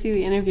I did see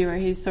the interview where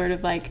he sort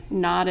of like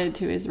nodded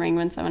to his ring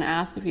when someone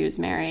asked if he was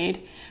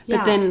married.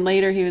 But then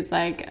later he was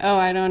like, oh,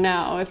 I don't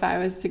know. If I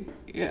was to,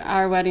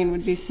 our wedding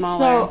would be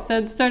smaller. So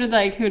it's sort of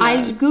like, who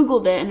knows? I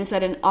Googled it, and it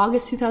said in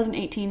August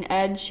 2018,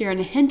 Ed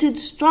Sheeran hinted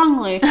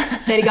strongly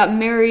that he got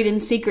married in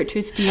secret to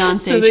his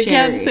fiancée, So they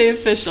Sherry. can't say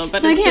official,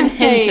 but so it's been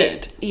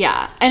hinted.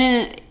 Yeah.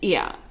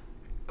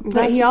 But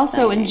That's he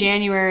also, exciting. in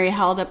January,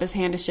 held up his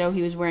hand to show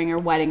he was wearing her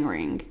wedding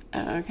ring.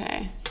 Oh,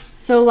 okay.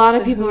 So a lot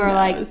of people who are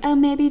like, knows? oh,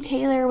 maybe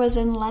Taylor was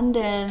in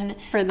London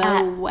For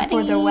their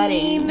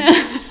wedding.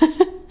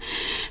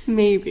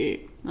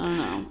 Maybe. I don't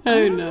know. I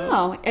don't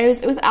know. It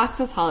was with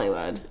Access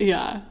Hollywood.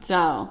 Yeah.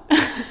 So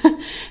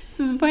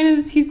So the point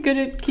is, he's good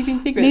at keeping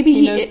secrets. maybe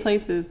he knows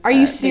places. Are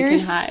you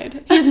serious? They can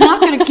hide. He's not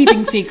good at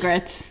keeping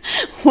secrets.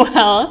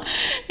 Well,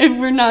 if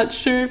we're not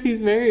sure if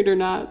he's married or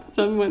not,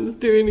 someone's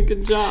doing a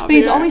good job. But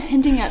he's always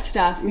hinting at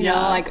stuff, you know,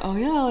 like, oh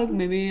yeah, like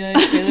maybe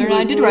Taylor and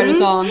I did write a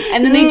song,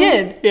 and then they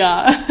did.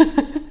 Yeah.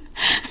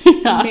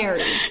 Yeah.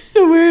 Married.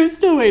 So we're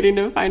still waiting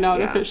to find out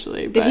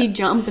officially. Did he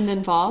jump and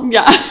then fall?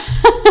 Yeah.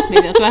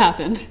 Maybe that's what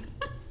happened.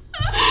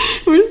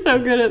 We're so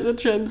good at the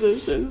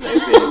transitions, I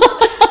think.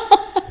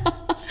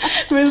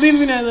 We're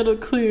leaving our little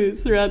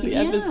clues throughout the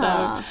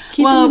episode.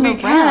 Keeping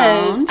them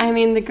around. I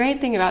mean, the great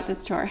thing about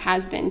this tour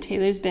has been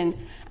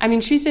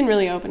she's been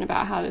really open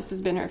about how this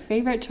has been her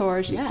favorite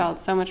tour. She's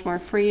felt so much more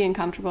free and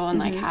comfortable and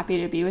like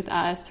happy to be with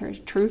us, her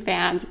true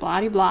fans,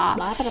 blah, blah,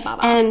 blah.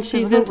 And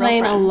she's been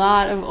playing a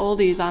lot of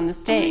oldies on the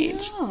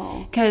stage.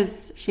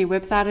 Because she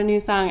whips out a new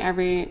song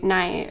every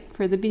night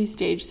for the B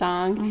Stage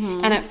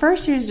song. And at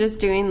first she was just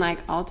doing like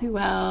All Too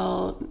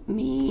Well,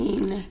 Mean.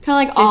 Kind of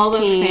like all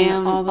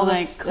the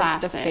like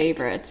classics. The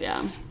favorites,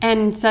 yeah.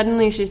 And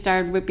suddenly she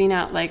started whipping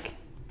out like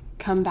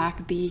Come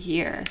Back, Be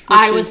Here.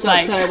 I was so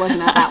upset I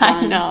wasn't at that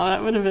one. I know,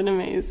 that would have been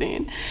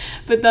amazing.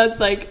 But that's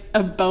like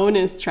a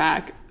bonus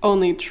track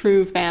only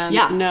true fans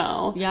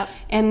know. Yep.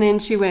 And then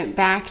she went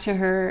back to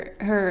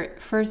her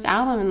first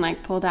album and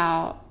like pulled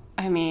out,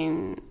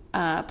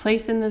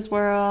 Place in This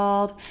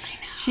World.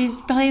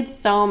 She's played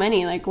so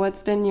many. Like,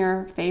 what's been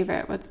your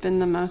favorite? What's been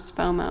the most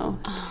FOMO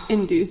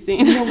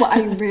inducing? You know what?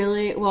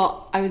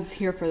 I was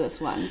here for this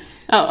one.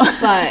 Oh.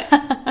 But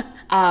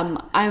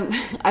I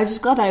was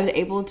just glad that I was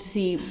able to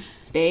see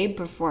Babe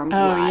perform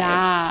live.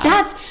 Yeah.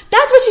 That's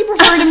what she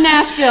preferred in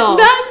Nashville.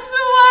 That's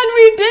the one.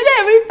 We did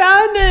it. We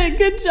found it.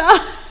 Good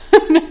job.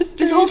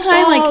 This whole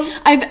time,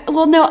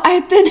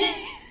 I've been...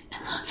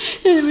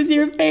 It was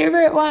your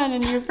favorite one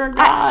and you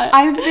forgot.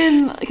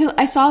 Because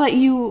I saw that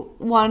you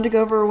wanted to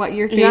go over what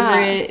your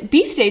favorite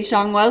B Stage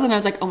song was, and I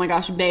was like, oh my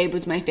gosh, Babe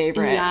was my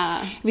favorite.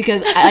 Yeah.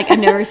 Because I've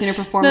never seen her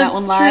perform that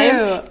one live.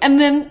 True. And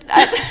then,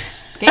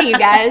 okay, you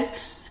guys,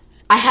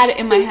 I had it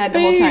in my head the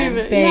whole time.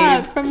 Babe.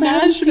 Yeah, from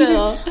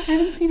Nashville. I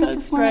haven't seen her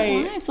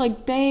perform live. So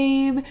like,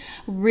 Babe,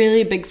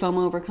 really big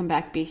FOMO over Come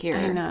Back, Be Here.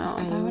 I know.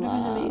 That would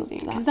have been amazing.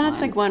 Because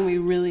that's like one we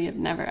really have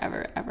never,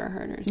 ever, ever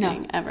heard her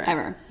sing.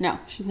 Ever. No.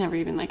 She's never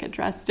even like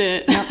addressed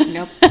it.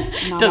 Nope.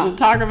 Doesn't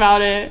talk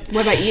about it.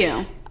 What about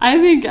you? I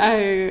think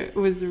I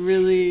was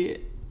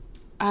really...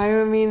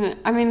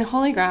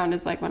 Holy Ground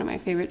is like one of my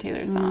favorite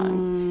Taylor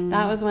songs.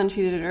 That was when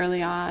she did it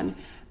early on.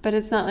 But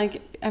it's not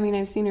like,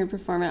 I've seen her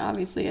perform it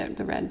obviously at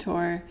the Red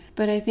Tour,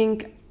 but I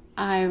think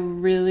I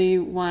really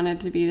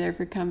wanted to be there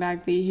for Come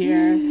Back, Be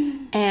Here.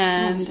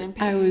 And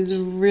I was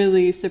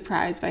really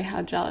surprised by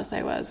how jealous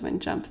I was when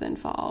Jump Then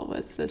Fall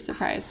was the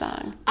surprise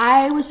song.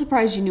 I was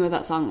surprised you knew what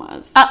that song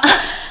was.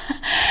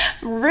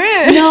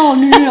 Rude.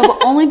 No,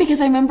 but only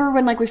because I remember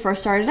when we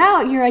first started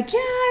out, you're like, yeah,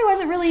 I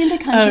wasn't really into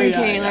country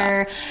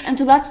Taylor. Yeah. And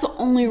so that's the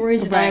only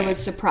reason I was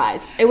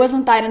surprised. It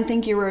wasn't that I didn't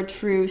think you were a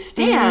true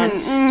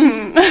stan. Just,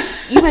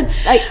 you had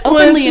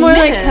openly it's more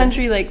admitted. like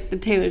country, like the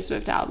Taylor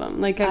Swift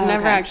album. Like I've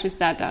never actually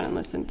sat down and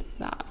listened to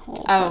that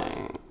whole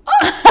thing.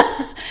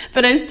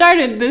 But I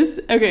started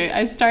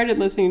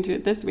listening to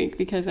it this week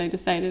because I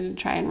decided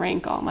to try and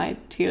rank all my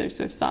Taylor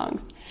Swift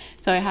songs.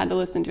 So I had to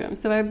listen to them.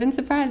 So I've been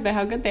surprised by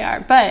how good they are.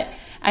 But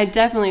I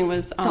definitely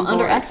was on board. Don't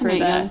underestimate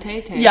young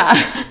Tay-Tay.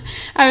 Yeah.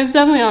 I was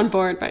definitely on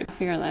board by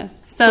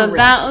Fearless. So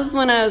that was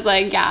when I was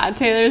like, yeah,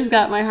 Taylor's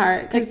got my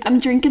heart. I'm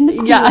drinking the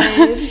Kool-Aid.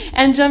 Yeah.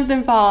 And Jump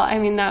Then Fall,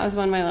 that was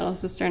one my little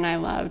sister and I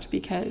loved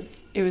because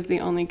it was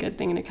the only good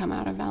thing to come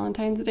out of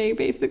Valentine's Day,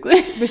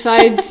 basically.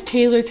 Besides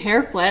Taylor's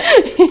hair flips.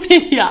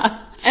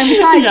 Yeah. And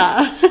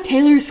besides,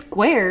 Taylor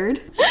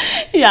Squared.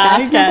 Yeah,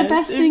 that's not the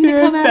best thing to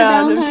come out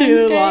of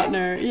Valentine's Day.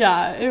 Lautner.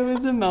 Yeah, it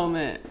was a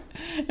moment.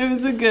 It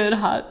was a good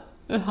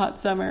hot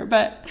summer,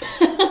 but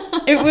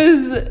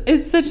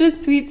It's such a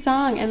sweet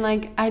song, and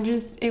like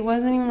it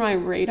wasn't even my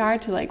radar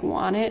to like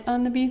want it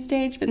on the B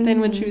stage, but then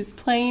when she was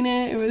playing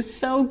it was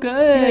so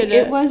good. Like,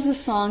 it was the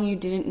song you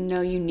didn't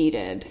know you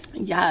needed.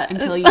 Yeah.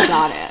 Until you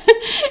got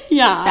it.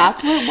 Yeah.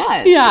 That's what it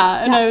was.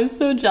 Yeah, and I was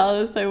so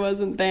jealous I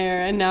wasn't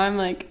there, and now I'm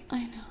like,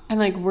 I know. I'm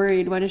like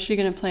worried. What is she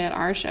going to play at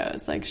our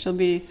shows? Like, she'll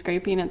be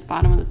scraping at the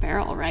bottom of the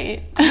barrel,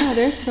 right? Oh,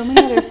 there's so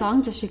many other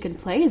songs that she could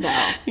play,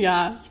 though.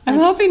 Yeah, I'm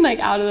hoping like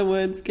Out of the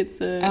Woods gets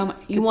the.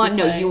 You want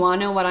to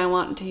know what I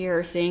want to hear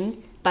her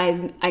sing?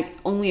 By like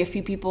only a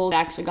few people that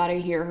actually got to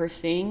hear her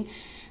sing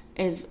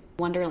is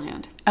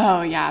Wonderland.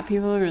 Oh yeah,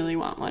 people really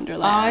want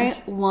Wonderland. I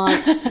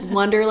want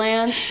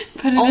Wonderland.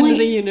 Put it into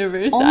the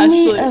universe.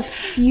 Only Ashley. a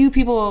few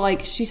people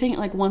like she sang it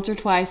like once or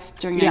twice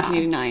during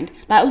 1989.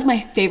 That was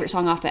my favorite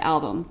song off the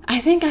album. I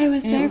think I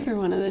was there for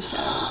one of the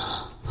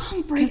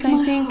shows. Break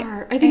my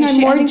heart. I think I'm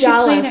more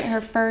jealous. She played it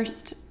her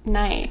first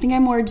night. I think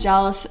I'm more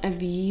jealous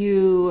of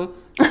you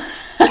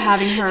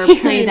having her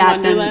play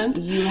that Wonderland?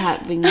 than you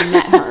having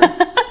met her.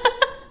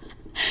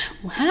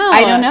 Wow.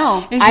 I don't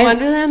know. Is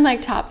Wonderland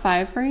like top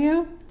 5 for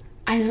you?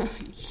 I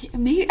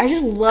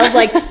just love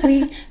like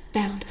we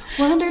found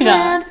Wonderland.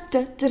 Yeah.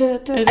 Da, da, da,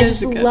 da. I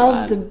just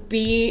love the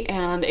beat,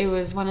 and it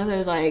was one of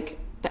those like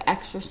the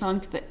extra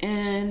songs at the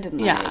end,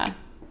 and like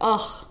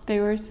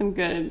there were some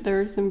good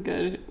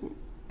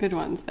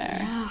ones there.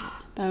 Yeah.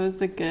 That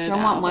was a good. So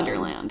I want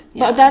Wonderland,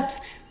 yeah. But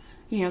that's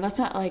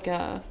not like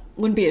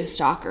wouldn't be a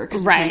shocker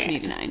because right. it's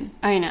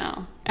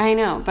 1989. I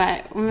know,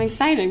 but I'm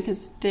excited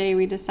because today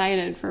we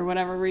decided, for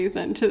whatever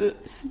reason, to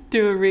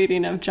do a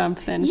reading of Jump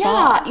Then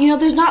Fall. Yeah,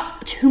 there's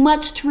not too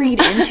much to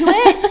read into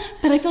it,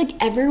 but I feel like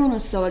everyone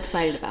was so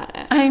excited about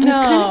it. I know. It's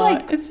kind of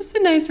like, it's just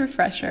a nice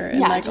refresher in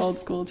like old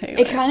school Taylor.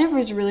 It kind of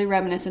was really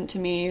reminiscent to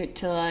me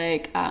to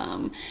like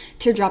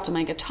Teardropped on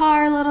My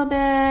Guitar a little bit,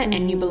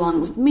 and You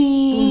Belong With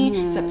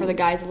Me, except for the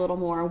guy's a little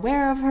more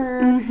aware of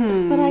her.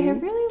 But I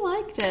really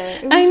liked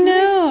it. It was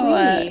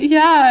really sweet.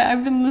 Yeah,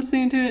 I've been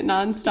listening to it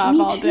nonstop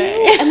all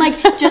day. And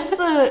like it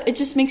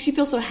just makes you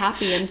feel so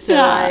happy and so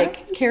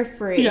like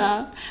carefree.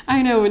 Yeah,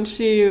 I know when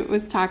she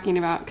was talking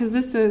about, because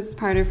this was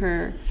part of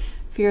her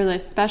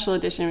Fearless special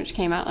edition, which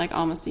came out like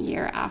almost a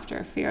year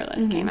after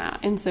Fearless came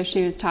out, and so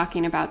she was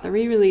talking about the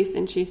re-release,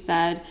 and she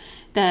said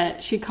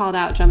that she called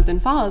out Jump Then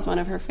Fall as one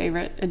of her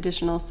favorite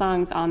additional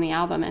songs on the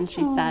album, and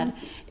she said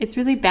it's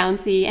really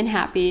bouncy and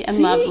happy and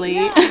lovely.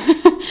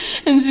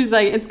 And she's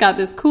like, it's got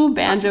this cool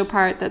banjo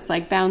part that's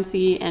like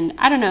bouncy, and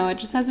I don't know, it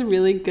just has a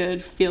really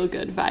good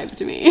feel-good vibe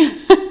to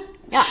me.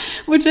 Yeah.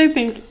 Which I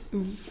think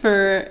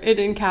it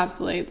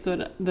encapsulates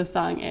what the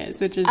song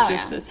is, which is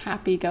this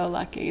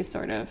happy-go-lucky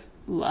sort of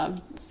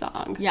love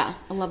song. Yeah,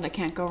 I love that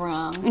Can't Go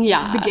Wrong.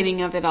 Yeah. The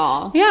beginning of it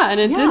all. Yeah, and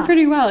it did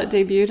pretty well. It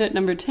debuted at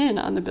number 10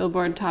 on the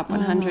Billboard Top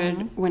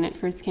 100 when it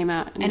first came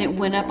out. And it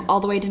went up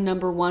all the way to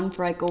number 1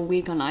 for like a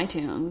week on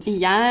iTunes.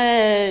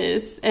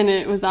 Yes. And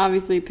it was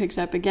obviously picked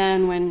up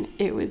again when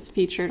it was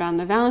featured on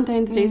the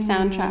Valentine's Day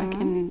soundtrack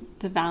in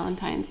the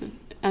Valentine's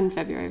in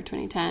February of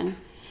 2010.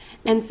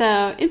 And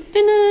so it's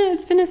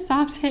been a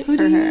soft hit for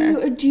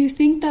her. Do you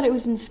think that it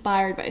was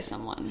inspired by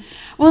someone?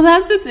 Well,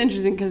 that's what's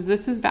interesting, because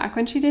this was back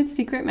when she did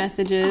Secret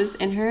Messages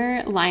in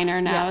her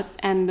liner notes,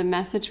 and the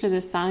message for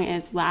this song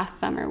is "Last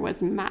summer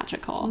was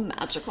magical."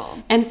 Magical.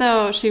 And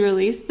so she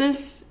re-released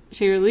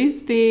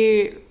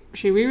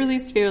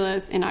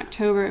Fearless in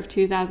October of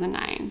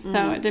 2009.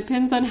 So it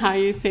depends on how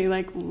you say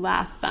like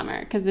last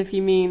summer, because if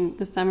you mean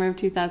the summer of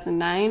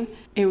 2009,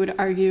 it would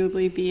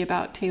arguably be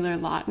about Taylor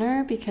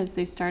Lautner, because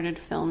they started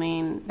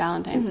filming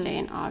Valentine's Day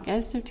in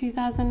August of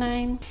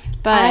 2009.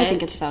 But I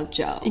think it's about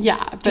Joe.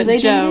 Yeah, but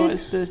Joe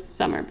was the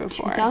summer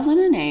before.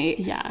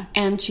 2008. Yeah.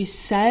 And she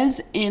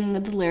says in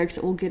the lyrics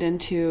that we'll get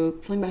into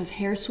something about his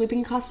hair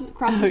sweeping across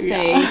his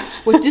face.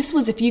 Which this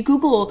was, if you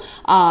Google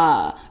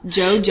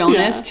Joe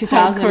Jonas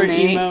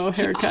 2008. Emo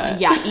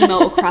haircut.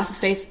 Emo across his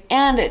face.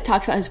 And it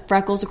talks about his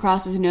freckles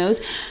across his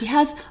nose. He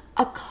has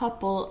a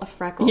couple of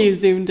freckles. He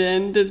zoomed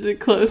in, did the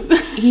close.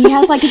 He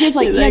has like, because he has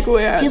like,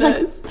 where he has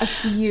like a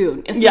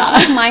few. It's not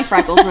like my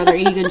freckles where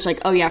you can just like,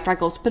 oh yeah,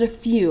 freckles, but a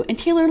few. And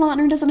Taylor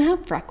Lautner doesn't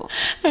have freckles.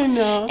 I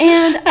know.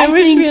 And I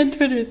wish we had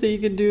Twitter so you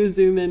could do a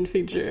zoom in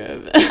feature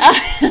of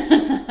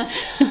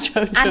Joe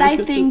Jonas. And I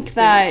think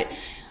that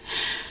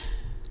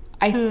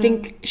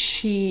think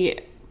she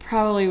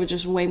probably was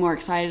just way more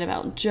excited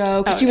about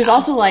Joe, because she was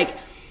also like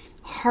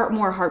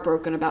more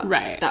heartbroken about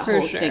that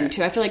whole thing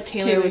too. I feel like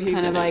Taylor was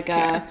kind of like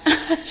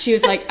she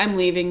was like, I'm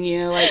leaving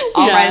you, like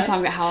I'll write a song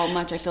about how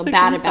much I feel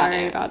bad about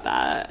it. About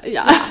that.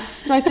 Yeah.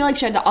 So I feel like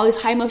she had all these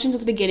high emotions at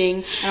the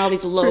beginning and all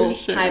these low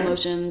high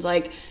emotions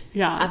like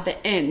at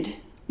the end.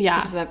 Yeah.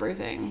 Because of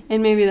everything.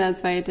 And maybe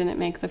that's why it didn't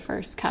make the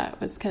first cut,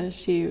 was because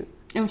she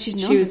was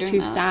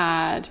too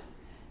sad.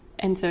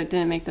 And so it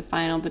didn't make the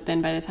final, but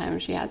then by the time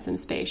she had some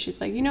space, she's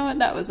like, you know what,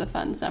 that was a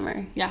fun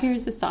summer. Yeah.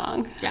 Here's the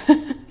song.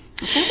 Yeah.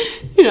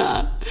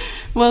 Yeah.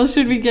 Well,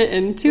 should we get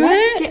into it?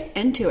 Let's get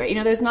into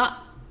it. There's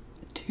not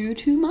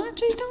too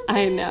much, I don't think.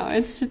 I know.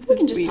 It's just we a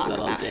can sweet just talk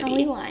little about ditty. how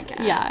we like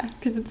it. Yeah,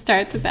 because it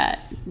starts with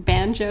that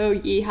banjo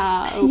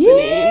yeehaw opening.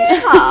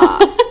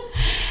 Yeah.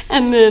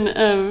 And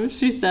then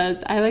she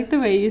says, I like the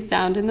way you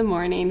sound in the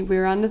morning.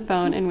 We're on the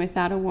phone and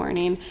without a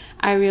warning,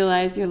 I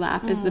realize your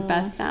laugh is the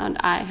best sound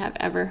I have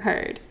ever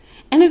heard.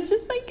 And it's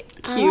just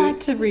like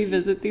cute to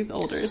revisit these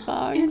older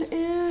songs. It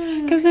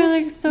is. Because they're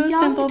like so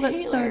simple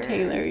Taylor. but so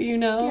Taylor, you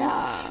know?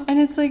 Yeah. And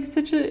it's like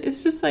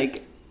it's just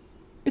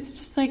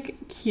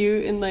like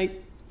cute and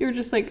like, you're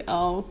just like,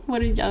 oh,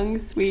 what a young,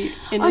 sweet,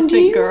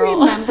 innocent girl.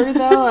 Do you remember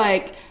though,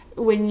 like,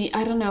 when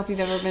I don't know if you've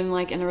ever been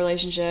like in a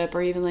relationship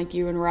or even like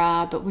you and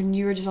Rob, but when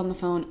you were just on the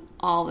phone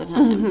all the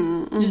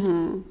time, just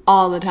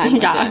all the time.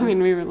 Yeah, I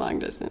mean, we were long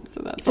distance,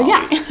 so that's so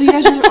you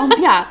guys were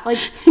like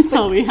that's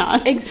all we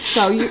had.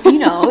 So you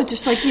know,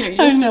 just like you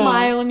just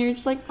smile and you're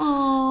just like,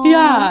 oh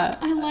yeah,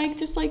 I like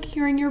just like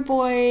hearing your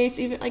voice.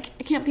 Even like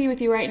I can't be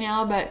with you right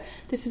now, but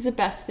this is the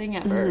best thing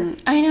ever.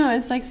 I know,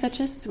 it's like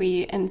such a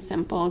sweet and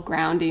simple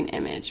grounding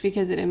image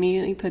because it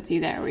immediately puts you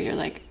there where you're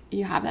like,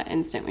 you have that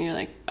instant when you're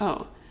like,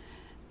 oh,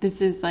 this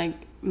is like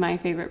my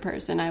favorite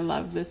person. I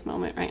love this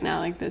moment right now.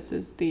 Like this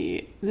is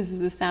the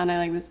sound I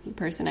like. This is the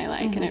person I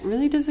like. And it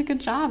really does a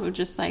good job of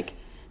just like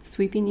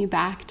sweeping you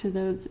back to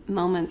those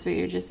moments where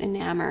you're just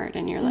enamored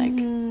and you're like,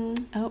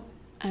 oh,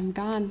 I'm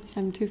gone.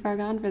 I'm too far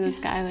gone for this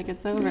guy. Like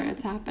it's over.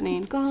 It's happening.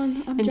 It's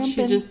gone. I'm and jumping.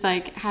 she just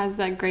like has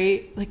that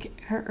great, like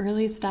her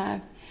early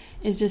stuff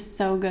is just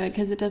so good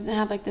because it doesn't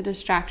have like the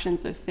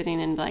distractions of fitting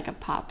into like a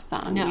pop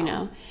song, you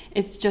know?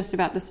 It's just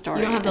about the story.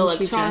 You don't have the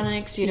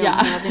electronics, you don't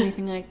have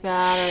anything like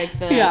that, or like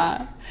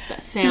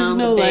the sound,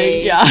 no, the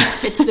bass.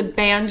 Like, it's the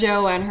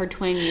banjo and her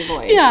twangy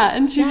voice. Yeah,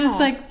 and she just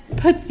like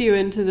puts you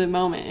into the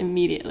moment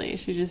immediately.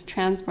 She just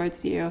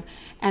transports you,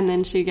 and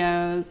then she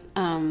goes...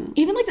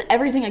 even like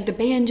everything, like the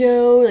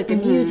banjo, like the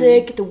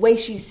music, the way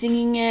she's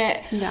singing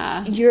it.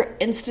 Yeah. You're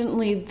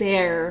instantly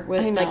there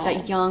with like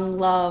that young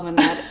love and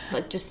that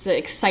like just the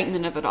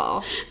excitement of it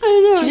all.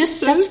 I know. She just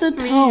sets the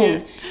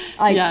tone.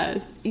 Like,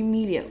 yes.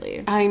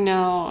 Immediately. I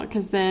know,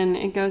 because then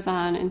it goes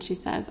on and she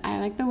says, I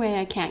like the way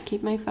I can't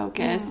keep my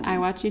focus. I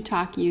watch you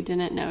talk, you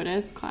didn't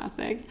notice.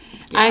 Classic.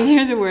 Yes. I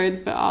hear the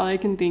words, but all I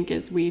can think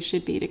is we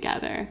should be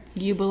together.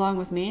 You belong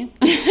with me?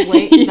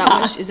 Wait,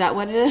 is that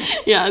what it is?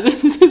 Yeah,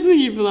 this is the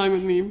You Belong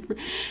With Me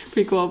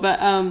prequel. But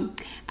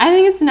I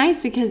think it's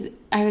nice because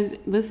I was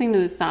listening to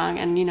this song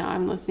and, you know,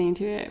 I'm listening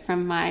to it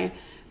from my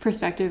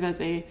perspective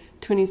as a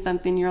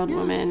 20-something-year-old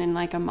woman in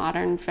like a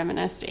modern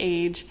feminist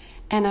age.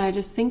 And I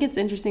just think it's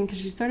interesting because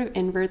she sort of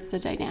inverts the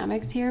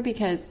dynamics here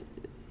because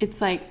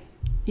it's like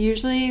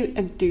usually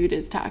a dude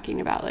is talking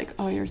about like,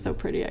 oh, you're so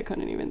pretty, I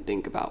couldn't even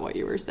think about what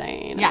you were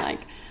saying. Yeah. And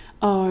like,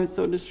 oh, I was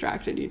so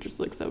distracted, you just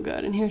look so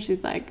good. And here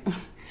she's like,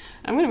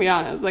 I'm going to be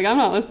honest, like I'm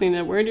not listening to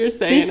a word you're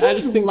saying. I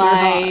just think you're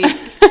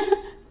hot.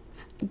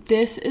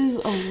 This is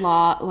a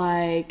lot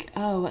like,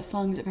 oh, what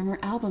song is it from her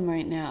album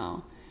right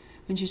now?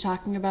 When she's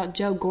talking about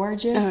Joe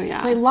Gorgeous. Oh, yeah.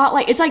 It's like a lot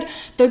like, it's like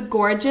the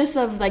Gorgeous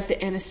of like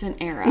the Innocent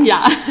era.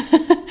 Yeah.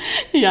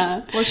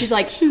 Yeah. Where she's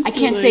like, I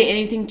can't say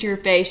anything to your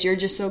face. You're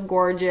just so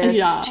gorgeous.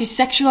 Yeah. She's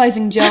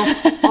sexualizing Joe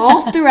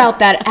all throughout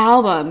that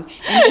album.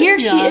 And here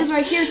she is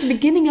right here at the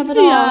beginning of it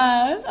all.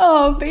 Yeah.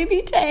 Oh,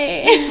 baby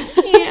Tay.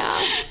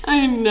 Yeah.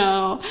 I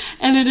know.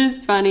 And it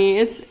is funny.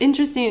 It's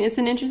interesting. It's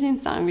an interesting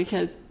song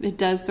because it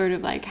does sort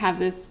of like have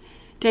this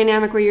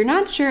dynamic where you're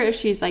not sure if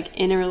she's like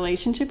in a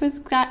relationship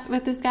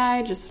with this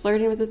guy, just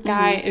flirting with this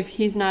guy, if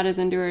he's not as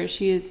into her as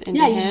she is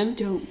into him. You just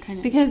don't kind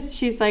of... Because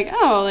she's like,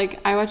 oh, like,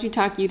 I watch you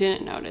talk, you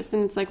didn't notice.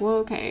 And it's like, well,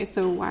 okay,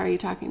 so why are you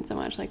talking so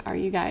much? Like, are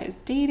you guys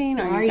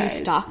dating? Or are you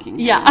stalking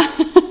him? Yeah.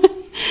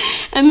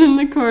 And then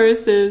the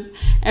chorus is,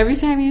 every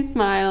time you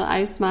smile,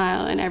 I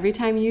smile, and every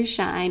time you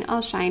shine,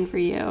 I'll shine for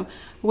you.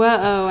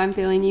 Whoa, I'm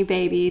feeling you,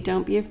 baby.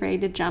 Don't be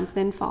afraid to jump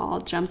then fall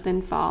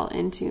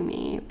into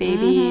me.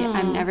 Baby,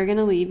 I'm never going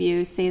to leave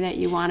you. Say that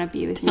you want to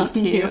be with me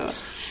too.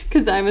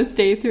 Because I'm going to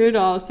stay through it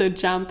all, so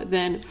jump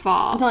then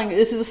fall. I'm telling you,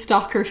 this is a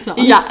stalker song.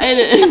 Yeah, it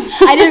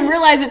is. I didn't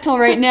realize it till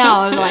right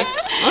now. I was like,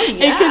 oh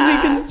yeah. It can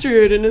be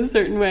construed in a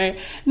certain way.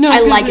 No, I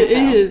like it though.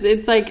 It is.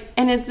 It's like,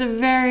 and it's a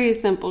very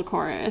simple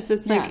chorus.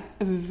 It's like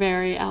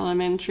very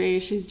elementary.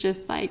 She's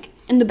just like...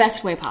 in the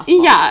best way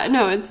possible. Yeah,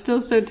 no, it's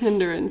still so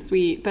tender and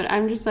sweet, but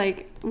I'm just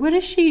like, what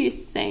is she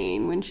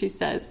saying when she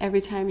says,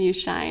 every time you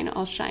shine,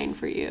 I'll shine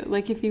for you?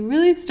 Like, if you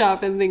really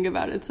stop and think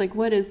about it, it's like,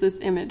 what is this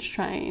image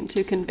trying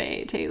to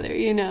convey, Taylor,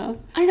 you know?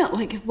 I don't know,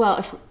 like,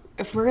 well,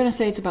 if we're gonna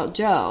say it's about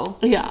Joe,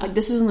 like,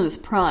 this was in his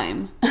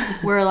prime,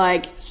 where,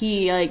 like,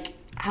 he, like,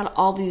 had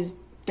all these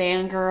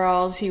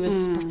fangirls, he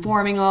was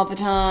performing all the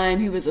time,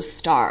 he was a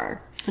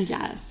star.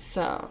 Yes.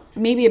 So,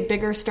 maybe a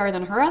bigger star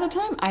than her at the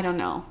time? I don't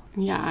know.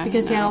 Yeah,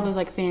 because he had all those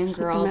like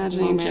fangirls.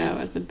 Imagining Joe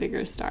as a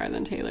bigger star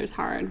than Taylor's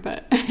hard,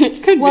 but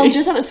it could be. Well,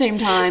 just at the same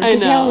time,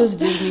 because he had all those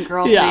Disney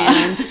girl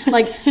fans,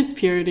 like his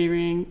purity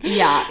ring.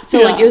 Yeah, so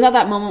like it was at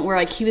that moment where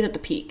like he was at the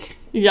peak.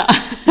 Yeah,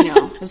 you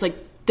know, it was like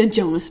the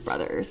Jonas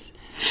Brothers.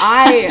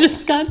 I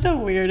just got the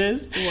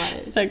weirdest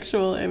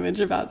sexual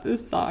image about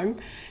this song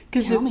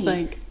because it's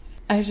like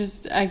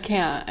I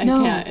can't. I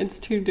can't. It's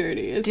too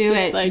dirty. It's Do just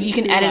it. Like you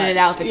can too edit much. it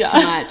out if it's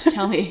too much.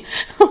 Tell me.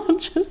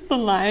 Just the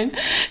line,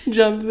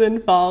 jump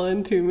then fall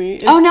into me.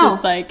 It's oh, no.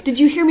 Just like, did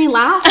you hear me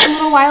laugh a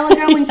little while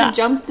ago when you said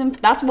jump?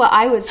 That's what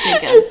I was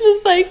thinking. it's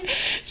just like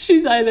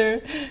she's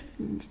either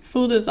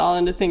fooled us all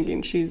into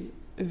thinking she's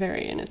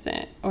very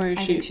innocent, or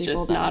she's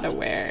just not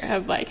aware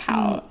of like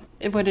how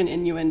what an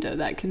innuendo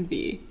that could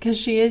be, because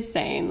she is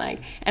saying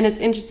like, and it's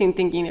interesting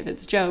thinking if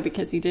it's Joe,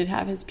 because he did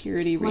have his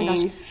purity ring.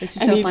 Gosh, it's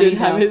and so he funny did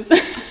have his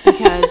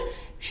because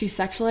she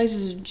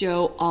sexualizes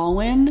Joe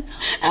Alwyn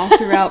all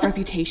throughout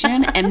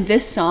Reputation, and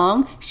this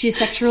song she's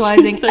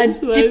sexualizing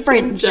a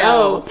different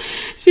Joe.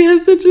 She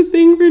has such a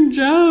thing for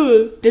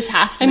Joes. This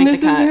has to and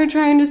make the cut. And this is her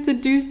trying to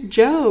seduce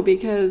Joe,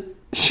 because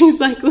she's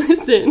like,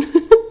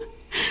 listen,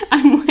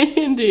 I'm way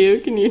into you.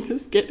 Can you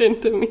just get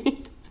into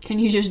me? Can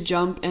you just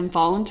jump and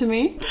fall into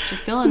me? She's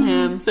feeling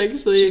him.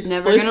 Sexually she's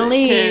never gonna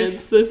leave.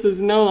 Kids. This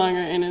is no longer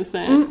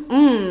innocent.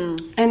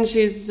 And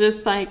she's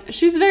just like,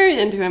 she's very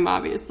into him,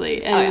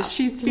 obviously, and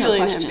she's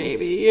feeling him,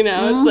 baby. You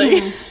know,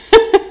 it's like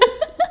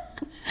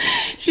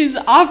she's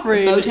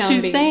offering.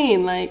 She's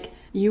saying like,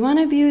 you want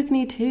to be with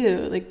me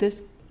too. Like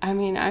this. I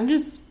mean, I'm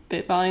just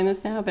spitballing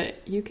this now,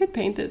 but you could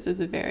paint this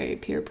as a very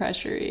peer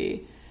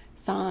pressure-y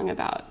song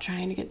about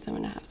trying to get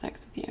someone to have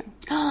sex with you.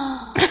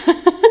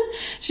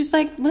 She's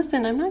like,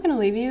 listen, I'm not going to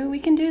leave you. We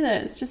can do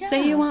this. Just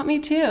say you want me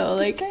too. Just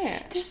like, say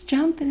it. Just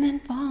jump and then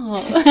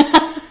fall.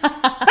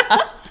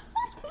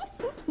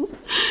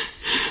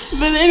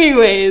 But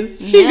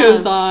anyways, she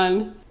goes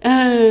on.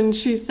 And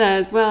she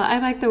says, well, I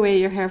like the way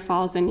your hair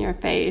falls in your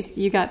face.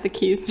 You got the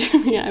keys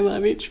to me. I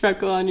love each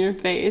freckle on your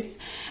face.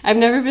 I've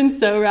never been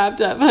so wrapped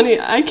up, honey.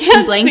 I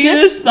can't see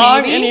this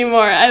song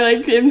anymore. I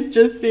like him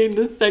just seeing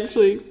the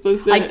sexually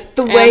explicit like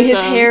the way his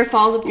hair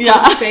falls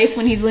across his face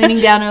when he's leaning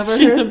down over her.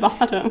 She's a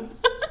bottom.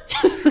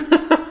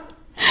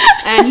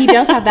 And he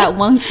does have that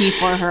one key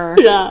for her.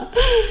 Yeah.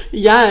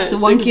 Yes, it's the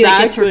one key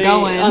that gets her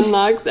going.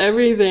 Unlocks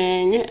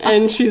everything.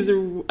 And she's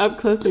up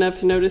close enough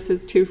to notice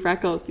his 2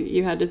 freckles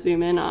you had to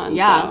zoom in on.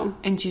 Yeah. So.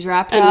 And she's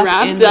wrapped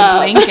up in the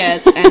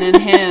blankets and in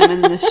him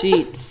and the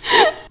sheets.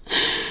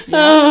 Yeah.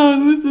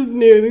 Oh, this is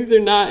new. These are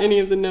not any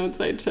of the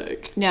notes I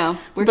took. No.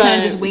 We're kind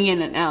of just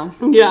winging it now.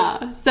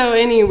 Yeah. So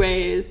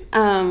anyways,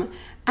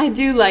 I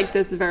do like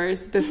this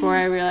verse before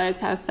I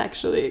realize how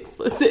sexually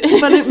explicit.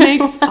 But it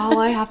makes all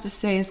I have to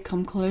say is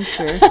come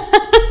closer.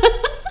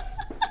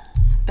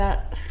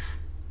 That,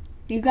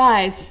 you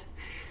guys,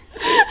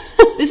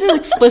 this is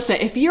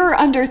explicit. If you're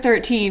under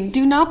 13,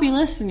 do not be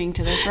listening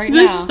to this right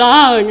now. This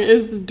song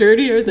is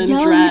dirtier than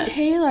Young Dress.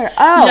 Taylor.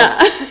 Oh.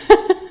 Yeah.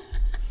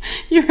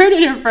 You heard it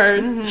here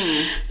first.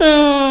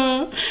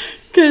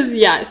 Because,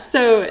 yes.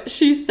 So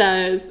she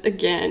says,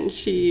 again,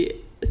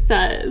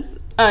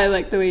 I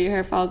like the way your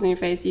hair falls in your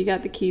face. You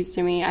got the keys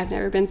to me. I've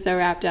never been so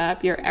wrapped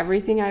up. You're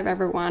everything I've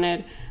ever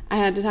wanted. I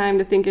had time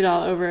to think it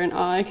all over, and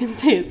all I can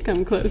say is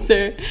come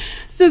closer.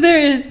 So there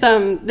is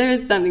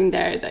something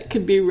there that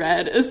could be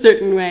read a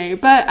certain way.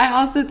 But I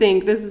also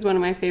think this is one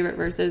of my favorite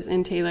verses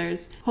in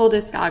Taylor's whole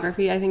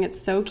discography. I think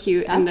it's so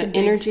cute. That's and the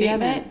energy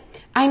statement. of it.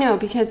 I know,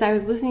 because I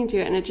was listening to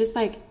it, and it just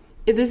like,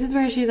 this is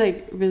where she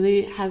like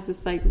really has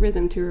this like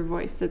rhythm to her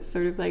voice that's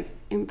sort of like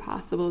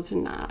impossible to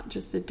not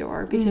just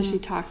adore, because she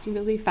talks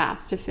really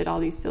fast to fit all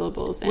these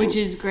syllables in. Which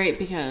is great,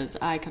 because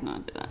I could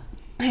not do that.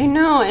 I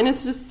know, and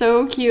it's just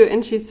so cute.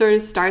 And she sort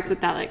of starts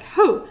with that like,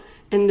 ho,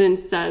 and then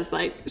says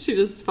like, she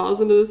just falls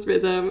into this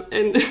rhythm,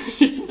 and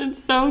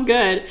it's so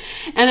good.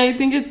 And I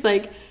think it's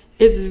like,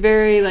 it's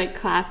very like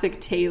classic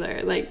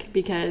Taylor, like,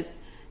 because,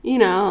 you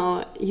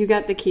know, you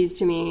got the keys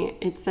to me.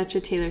 It's such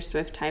a Taylor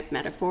Swift type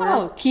metaphor.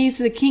 Oh, keys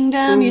to the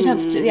kingdom. You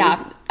just have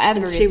to,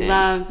 everything. And she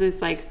loves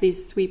this, like,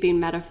 these sweeping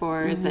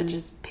metaphors that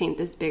just paint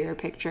this bigger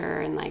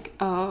picture, and like,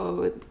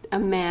 oh, a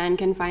man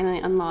can finally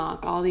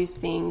unlock all these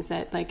things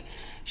that like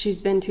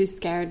she's been too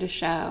scared to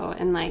show,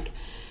 and like,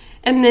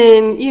 and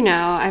then, you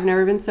know, I've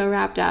never been so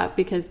wrapped up,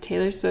 because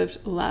Taylor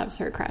Swift loves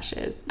her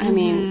crushes. I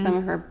mean, some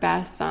of her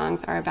best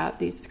songs are about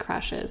these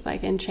crushes,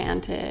 like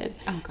Enchanted,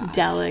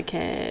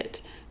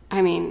 Delicate.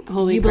 I mean,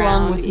 Holy You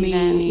Ground. Belong With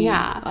even. Me.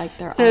 Yeah. Like,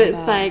 they're so all it's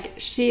about... like,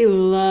 she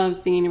loves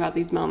singing about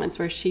these moments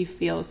where she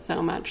feels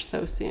so much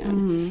so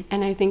soon.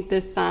 And I think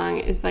this song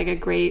is like a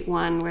great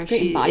one where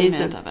she is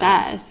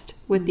obsessed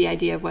with the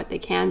idea of what they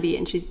can be,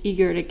 and she's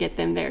eager to get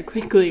them there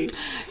quickly.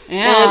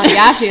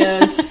 Yeah, she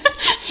is.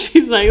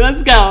 She's like,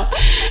 let's go.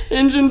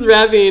 Engine's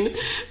revving.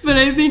 But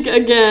I think,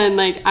 again,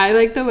 like, I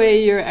like the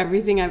way you're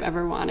everything I've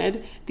ever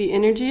wanted. The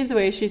energy of the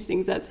way she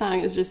sings that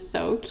song is just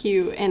so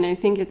cute. And I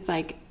think it's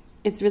like,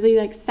 it's really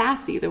like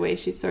sassy the way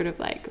she's sort of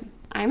like,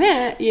 I'm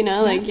it, you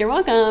know, like, you're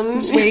welcome.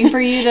 Just waiting for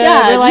you to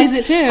realize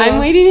it too. I'm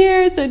waiting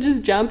here, so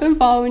just jump and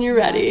fall when you're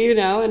ready, you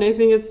know. And I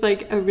think it's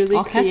like a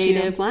really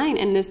creative line.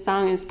 And this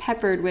song is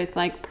peppered with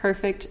like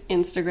perfect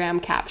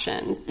Instagram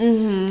captions.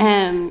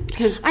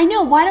 Because I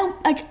know, why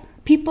don't, like,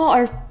 people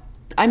are,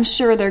 I'm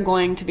sure they're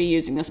going to be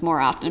using this more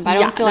often, but I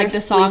don't feel like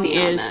the song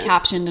is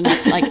captioned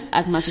enough, like,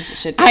 as much as it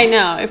should be. I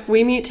know. If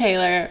we meet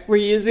Taylor, we're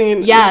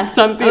using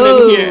something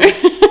Ooh. in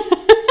here.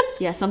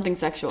 Yeah, something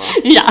sexual.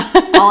 Yeah.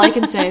 All I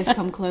can say is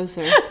come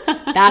closer.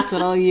 That's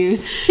what I'll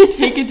use.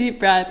 Take a deep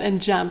breath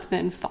and jump,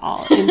 then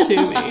fall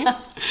into me.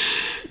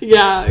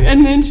 Yeah,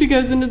 and then she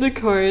goes into the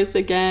chorus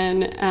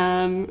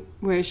again,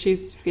 where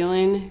she's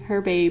feeling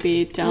her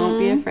baby. Don't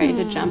be afraid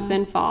to jump,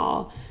 then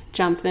fall.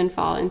 Jump, then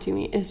fall into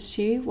me. Is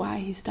she why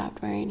he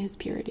stopped wearing his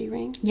purity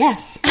ring?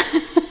 Yes.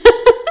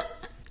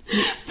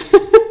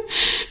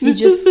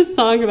 This is the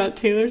song about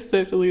Taylor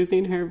Swift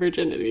losing her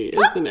virginity,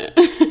 isn't it?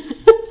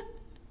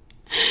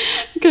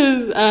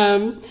 Because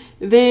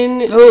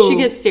then she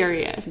gets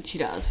serious. She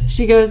does.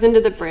 She goes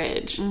into the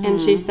bridge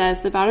and she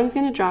says, the bottom's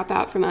going to drop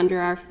out from under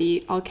our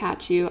feet. I'll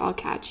catch you. I'll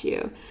catch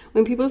you.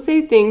 When people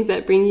say things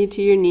that bring you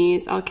to your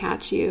knees, I'll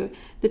catch you.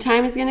 The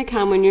time is going to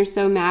come when you're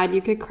so mad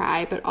you could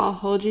cry, but I'll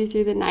hold you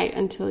through the night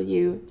until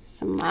you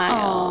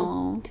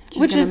smile.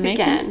 Which is,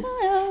 again,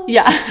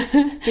 yeah.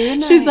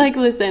 She's like,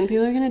 listen,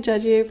 people are going to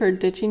judge you for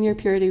ditching your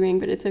purity ring,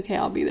 but it's okay.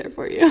 I'll be there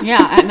for you.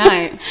 Yeah, at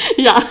night.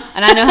 Yeah.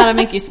 And I know how to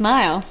make you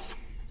smile.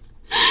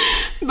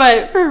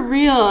 But for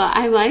real,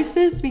 I like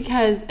this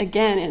because,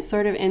 again, it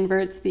sort of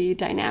inverts the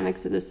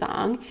dynamics of the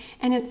song.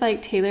 And it's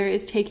like Taylor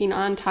is taking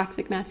on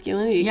toxic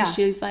masculinity. Yeah.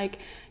 She's like,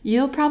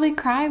 you'll probably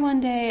cry one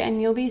day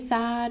and you'll be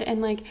sad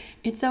and, like,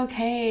 it's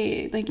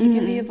okay. Like, you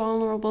can be a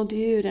vulnerable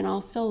dude and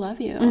I'll still love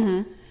you.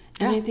 And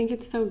I think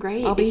it's so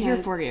great. I'll be here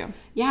for you.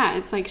 Yeah,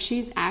 it's like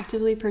she's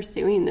actively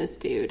pursuing this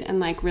dude and,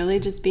 like, really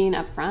just being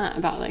upfront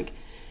about, like,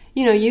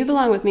 you know, You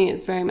Belong With Me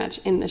is very much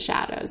in the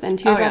shadows. And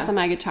Teardrops on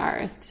My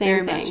Guitar,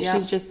 same thing. Much, yeah.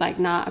 She's just, like,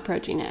 not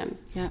approaching him.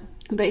 Yeah.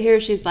 But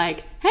here she's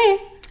like, hey.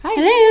 Hi.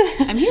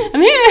 Hello. I'm here.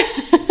 I'm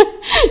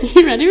here.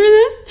 You ready for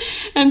this?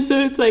 And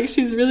so it's like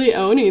she's really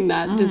owning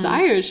that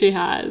desire she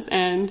has.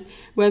 And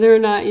whether or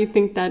not you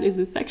think that is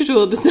a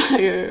sexual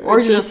desire.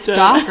 Or just a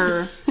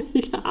stalker.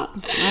 Yeah.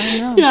 I don't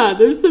know. Yeah,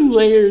 there's some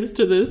layers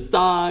to this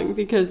song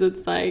because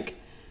it's like,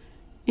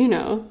 you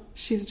know,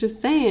 she's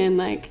just saying,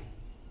 like,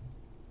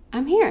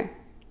 I'm here.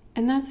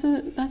 And that's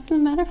a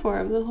metaphor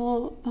of the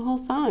whole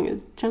song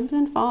is jump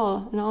and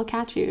fall and I'll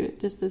catch you.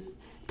 Just this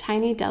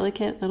tiny,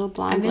 delicate little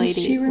blonde lady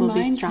she will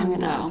be strong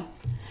enough.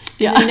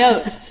 Yeah. And the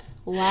notes.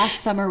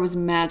 Last summer was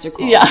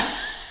magical. Yeah.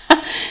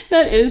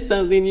 That is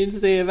something you'd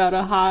say about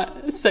a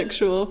hot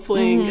sexual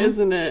fling,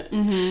 isn't it?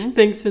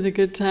 Thanks for the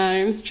good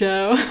times,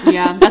 Joe.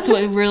 Yeah, that's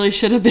what really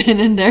should have been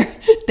in there.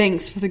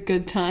 Thanks for the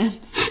good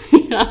times.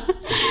 Yeah.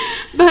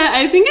 But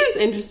I think it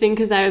was interesting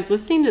because I was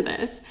listening to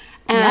this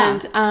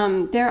and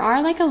there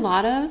are like a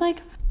lot of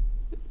like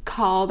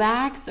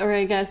callbacks or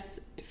I guess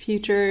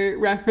future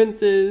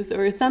references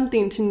or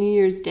something to New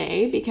Year's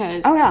Day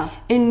because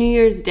in New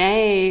Year's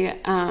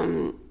Day,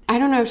 I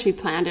don't know if she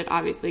planned it,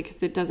 obviously,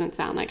 because it doesn't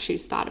sound like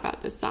she's thought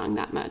about this song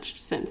that much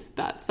since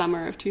that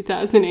summer of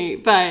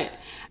 2008. But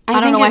I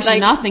don't know why she's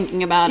not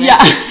thinking about it. Yeah.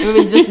 It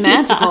was this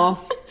magical.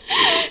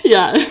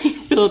 Yeah,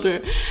 filled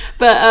her.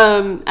 But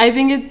I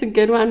think it's a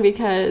good one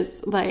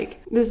because,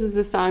 like, this is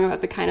the song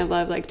about the kind of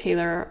love, like,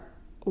 Taylor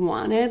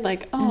wanted.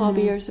 Like, oh, I'll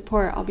be your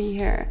support. I'll be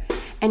here.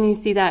 And you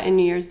see that in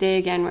New Year's Day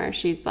again where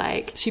she's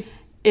like...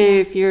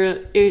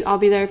 I'll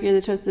be there if you're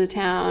the toast of the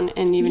town,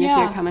 and even if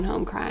you're coming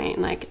home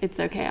crying, like, it's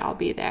okay, I'll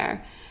be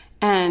there.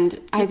 And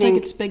I think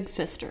like it's big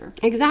sister.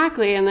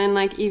 Exactly. And then,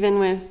 like,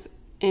 even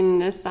in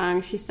this song,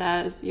 she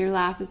says, your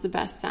laugh is the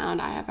best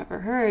sound I have ever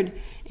heard.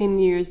 In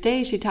New Year's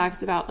Day, she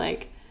talks about,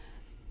 like,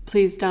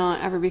 please don't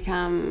ever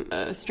become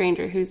a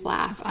stranger whose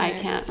laugh I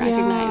can't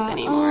recognize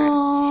anymore.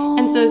 Aww.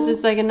 And so it's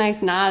just, like, a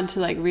nice nod to,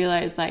 like,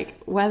 realize,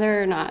 like,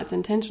 whether or not it's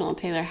intentional,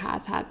 Taylor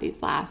has had these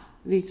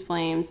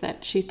flames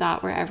that she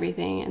thought were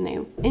everything and they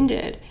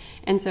ended.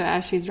 And so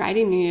as she's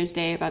writing New Year's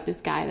Day about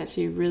this guy that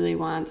she really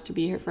wants to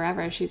be here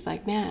forever, she's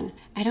like, man,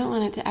 I don't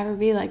want it to ever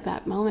be like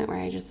that moment where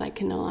I just, like,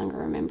 can no longer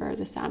remember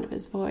the sound of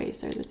his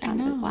voice or the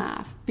sound of his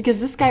laugh. Because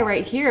this guy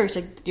right here is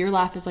like, your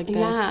laugh is like the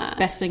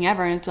best thing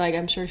ever. And it's like,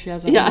 I'm sure she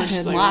hasn't heard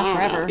his laugh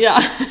forever. Yeah.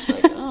 She's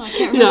like, oh, I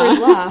can't remember his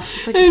laugh.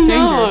 It's like a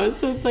stranger. I know.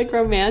 So it's like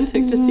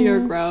romantic to see her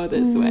grow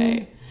this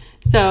way.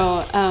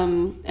 So,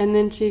 and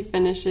then she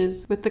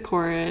finishes with the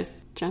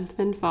chorus, jump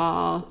then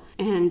fall,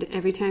 and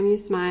every time you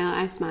smile,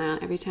 I smile,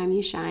 every time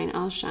you shine,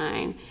 I'll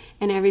shine,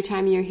 and every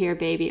time you're here,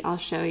 baby, I'll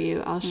show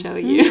you, I'll show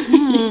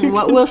you.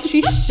 What will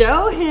she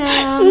show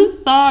him?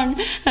 This song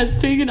has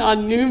taken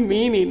on new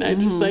meaning. I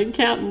just, like,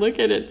 can't look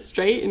at it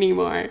straight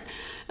anymore.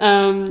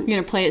 You're going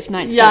to play it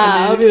tonight?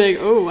 Yeah, I'll be like,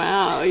 oh,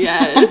 wow,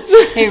 yes.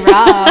 Hey,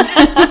 Rob.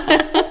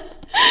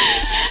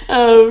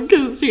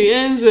 Because she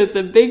ends with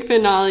the big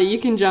finale. You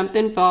can jump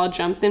then fall,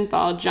 jump then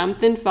fall, jump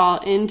then fall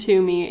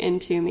into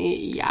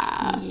me.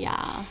 Yeah.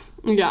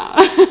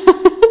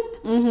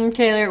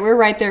 Taylor, we're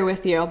right there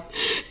with you.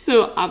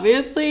 So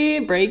obviously,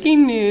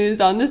 breaking news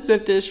on the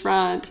Swiftish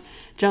front.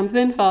 Jump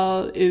Then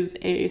Fall is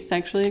a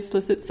sexually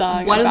explicit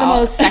song. One of the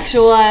most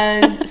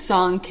sexualized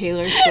song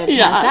Taylor Swift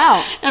has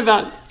out.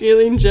 About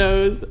stealing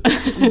Joe's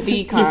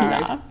V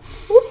card.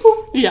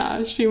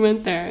 Yeah, she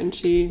went there and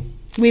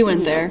we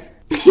went there.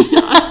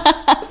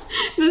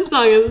 This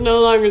song is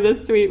no longer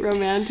the sweet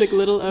romantic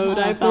little ode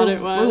I thought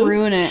it was. We'll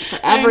ruin it for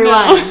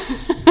everyone.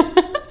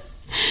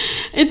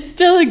 It's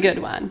still a good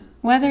one.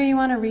 Whether you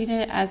want to read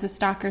it as a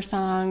stalker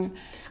song,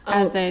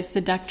 as a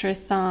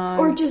seductress song,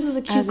 or just as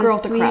a cute girl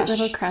with a sweet crush.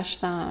 little crush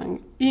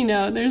song. You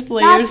know, there's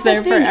layers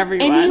there for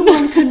everyone.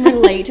 Anyone can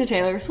relate to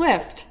Taylor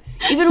Swift.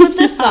 Even with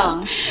this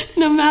song.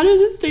 No matter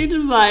the stage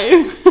of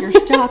life. You're a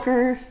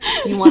stalker,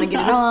 you want to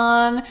get it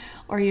on,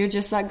 or you're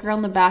just that girl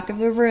in the back of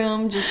the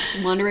room just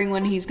wondering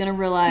when he's going to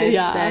realize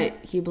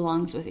that he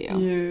belongs with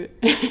you.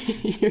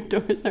 Your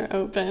doors are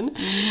open.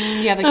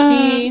 You have a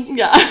key.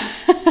 Yeah.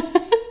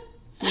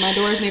 My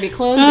doors may be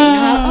closed, but you know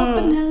how to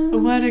open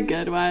them. What a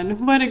good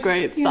one. What a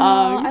great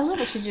song. Know, I love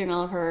that she's doing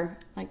all of her,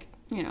 like,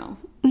 you know.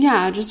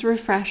 Yeah, just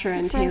refresher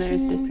in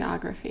Taylor's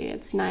discography.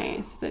 It's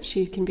nice that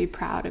she can be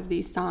proud of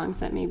these songs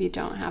that maybe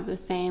don't have the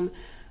same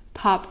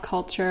pop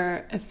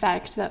culture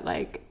effect that,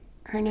 like,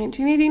 her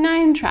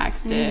 1989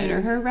 tracks did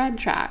or her Red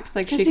tracks.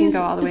 Like, she can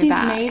go all the way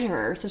back. These made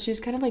her, so she's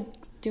kind of, like,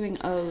 doing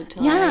ode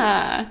to,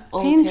 like,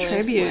 old paying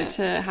Taylor tribute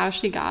Swift. to how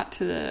she got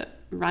to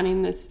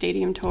running this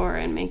stadium tour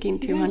and making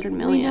 $200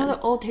 million. We know that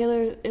old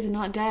Taylor is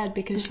not dead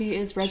because she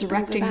is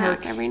resurrecting her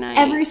every night.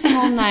 Every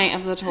single night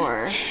of the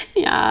tour.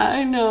 Yeah,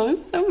 I know.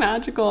 It's so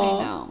magical.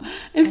 I know.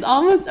 It's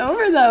almost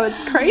over, though.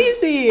 It's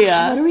crazy.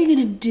 What are we going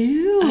to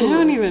do? I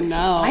don't even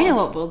know. I know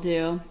what we'll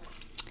do.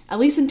 At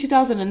least in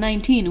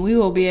 2019, we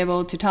will be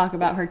able to talk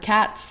about her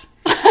cats.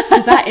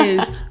 Because that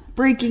is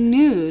breaking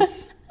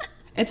news.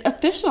 It's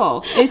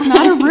official. It's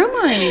not a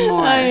rumor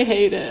anymore. I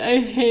hate it. I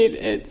hate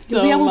it so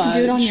much. You'll be able to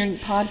do it on your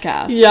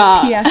podcast.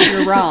 Yeah. P.S.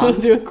 You're wrong. We'll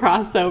do a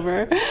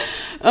crossover.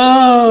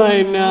 Oh,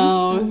 I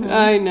know. Mm-hmm.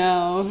 I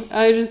know.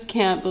 I just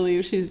can't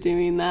believe she's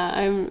doing that.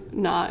 I'm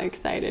not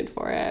excited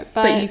for it.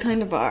 But you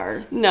kind of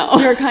are. No.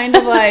 You're kind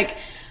of like,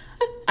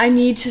 I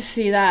need to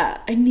see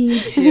that. I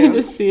need to. I need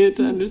to see it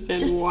to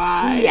understand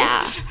why.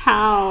 Yeah.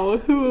 How.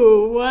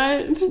 Who.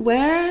 What.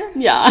 Where.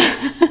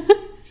 Yeah.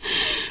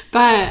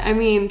 But, I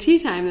mean, tea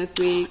time this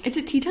week. Is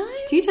it tea time?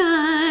 Tea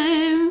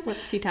time.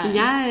 What's tea time?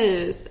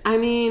 Yes. I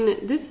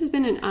mean, this has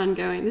been an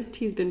ongoing, this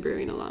tea's been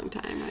brewing a long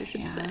time, I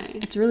should say.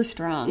 It's really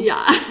strong.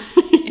 Yeah.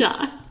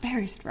 It's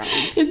very strong.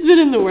 It's been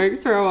in the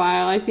works for a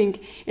while. I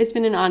think it's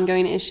been an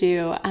ongoing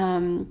issue.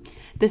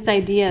 This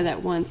idea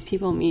that once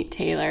people meet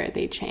Taylor,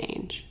 they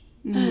change.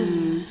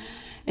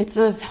 It's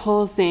the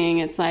whole thing.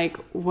 It's like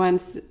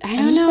once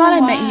I just thought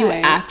I met you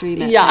after you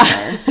met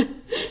Taylor.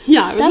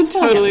 Yeah, I was a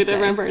totally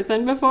different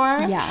person before.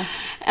 Yeah.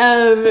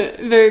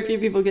 Very few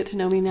people get to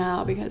know me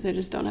now because I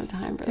just don't have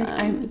time for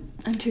them.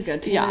 I'm too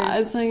good. Taylor yeah,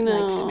 it's like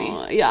no. likes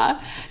me.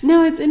 Yeah.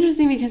 No, it's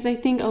interesting because I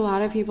think a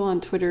lot of people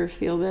on Twitter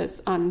feel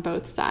this on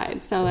both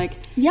sides. So like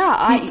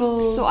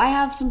I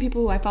have some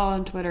people who I follow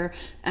on Twitter,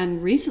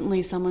 and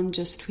recently someone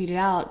just tweeted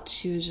out,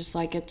 she was just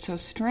like, it's so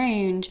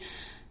strange.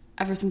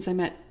 Ever since I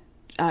met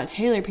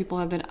Taylor, people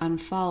have been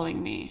unfollowing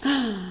me.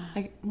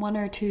 Like 1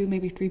 or 2,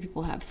 maybe 3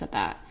 people have said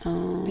that.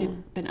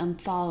 They've been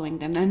unfollowing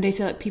them, and they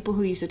say that people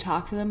who used to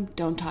talk to them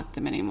don't talk to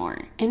them anymore.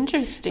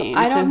 Interesting. So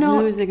I don't know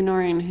who's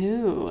ignoring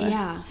who.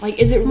 Yeah, like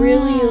is it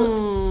really?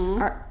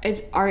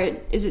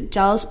 Is it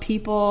jealous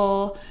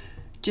people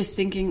just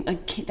thinking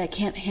like that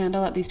can't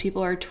handle that these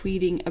people are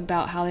tweeting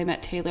about how they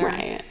met Taylor,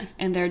 right?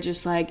 And they're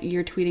just like,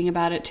 you're tweeting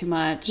about it too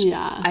much.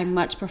 Yeah, I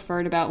much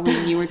preferred about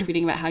when you were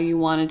tweeting about how you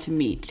wanted to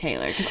meet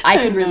Taylor because I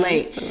could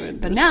relate. So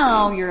but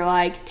now you're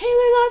like,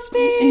 Taylor loves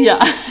me.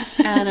 Yeah,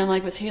 and I'm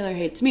like, but Taylor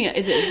hates me.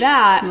 Is it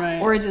that, right?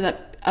 Or is it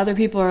that other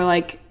people are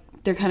like,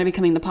 they're kind of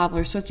becoming the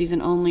popular Swifties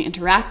and only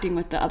interacting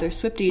with the other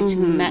Swifties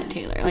who met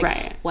Taylor? Like,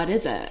 right? What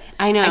is it?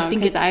 I know. I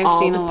think it's I've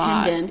all seen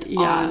dependent a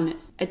lot. on.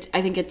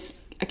 I think it's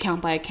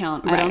account by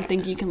account. Right. I don't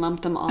think you can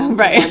lump them all into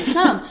right. one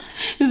sum.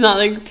 It's not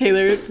like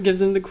Taylor gives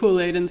them the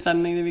Kool-Aid and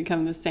suddenly they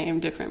become the same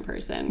different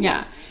person.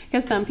 Yeah.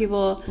 Because some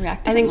people,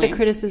 react I think the differently.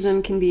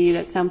 criticism can be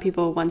that some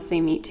people, once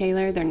they meet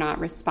Taylor, they're not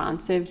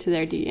responsive to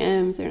their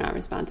DMs, they're not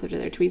responsive to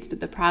their tweets, but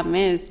the problem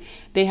is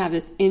they have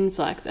this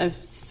influx of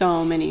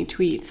so many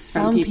tweets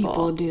from people. Some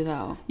people do,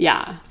 though.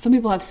 Yeah. Some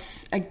people have,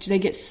 they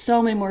get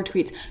so many more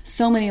tweets,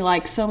 so many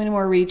likes, so many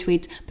more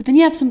retweets, but then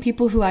you have some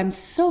people who I'm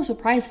so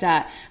surprised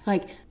at,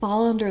 like,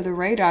 fall under the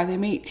radar. They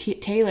meet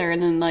Taylor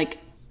and then, like,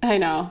 I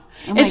know.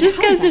 I'm it like, just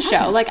how goes does to that show.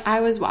 happen? Like, I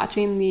was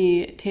watching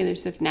the Taylor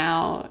Swift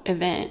Now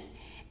event,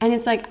 and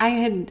it's like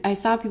I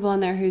saw people on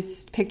there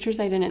whose pictures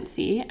I didn't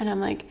see, and I'm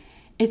like,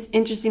 it's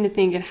interesting to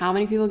think of how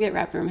many people get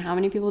rep room, how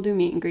many people do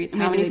meet and greets,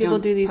 how many people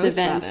do these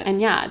events,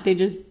 and yeah, they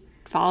just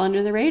fall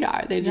under the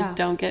radar. They just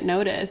don't get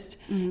noticed.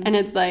 Mm-hmm. And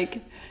it's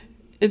like,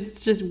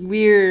 it's just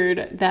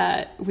weird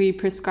that we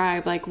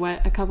prescribe like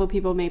what a couple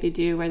people maybe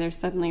do where they're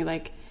suddenly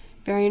like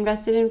very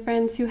invested in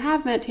friends who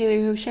have met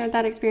Taylor, who shared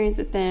that experience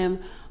with them,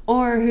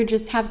 or who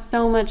just have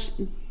so much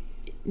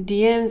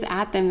DMs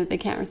at them that they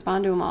can't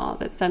respond to them all,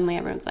 that suddenly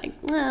everyone's like,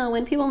 oh,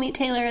 when people meet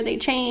Taylor, they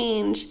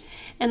change.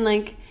 And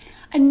like,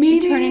 and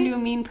maybe you turn into a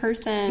mean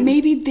person.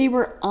 Maybe they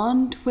were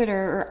on Twitter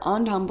or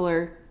on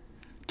Tumblr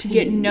to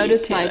get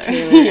noticed by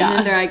Taylor. And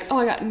then they're like, oh,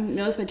 I got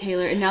noticed by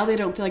Taylor. And now they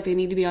don't feel like they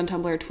need to be on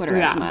Tumblr or Twitter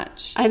as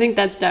much. I think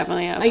that's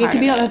definitely a part it could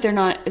be of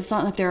that it's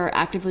not that they're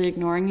actively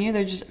ignoring you.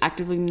 They're just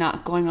actively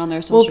not going on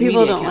their social media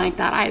people don't accounts. like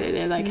that either.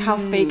 They're like, how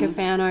fake a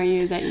fan are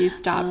you that you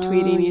stop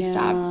tweeting, you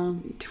stop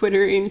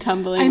Twittering,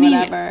 tumbling,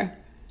 whatever.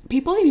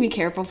 People need to be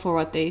careful for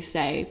what they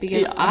say,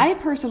 because I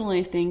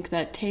personally think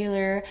that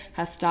Taylor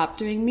has stopped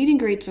doing meet and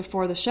greets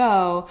before the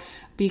show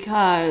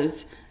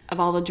because of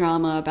all the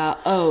drama about,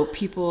 oh,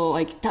 people,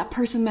 like, that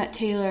person met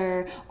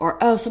Taylor, or,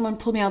 oh, someone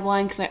pulled me out of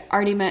line because I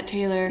already met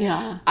Taylor.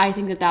 Yeah. I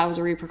think that was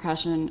a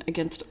repercussion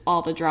against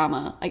all the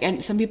drama. Like,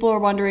 and some people are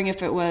wondering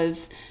if it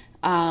was,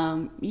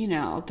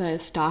 the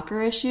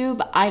stalker issue,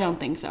 but I don't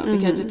think so,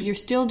 because if you're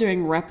still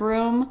doing Rep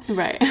Room,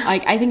 right?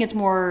 Like, I think it's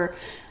more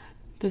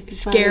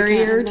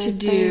scarier to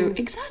do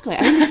exactly.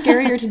 I think it's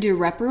scarier to do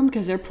Rep Room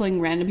because they're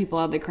pulling random people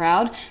out of the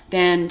crowd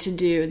than to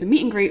do the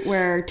meet and greet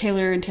where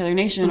Taylor and Taylor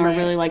Nation are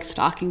really like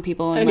stalking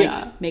people and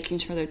like making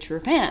sure they're true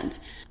fans.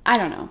 I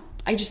don't know.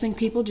 I just think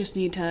people just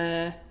need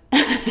to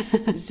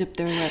zip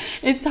their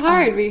lips. It's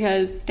hard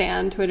because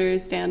Stan Twitter,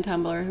 Stan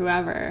Tumblr,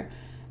 whoever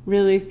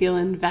really feel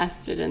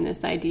invested in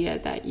this idea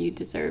that you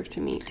deserve to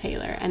meet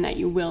Taylor and that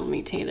you will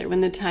meet Taylor.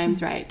 When the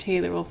time's right,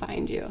 Taylor will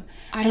find you.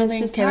 I don't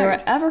think Taylor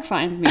will ever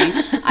find me.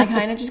 I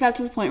kind of just got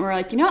to the point where,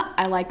 like, you know what?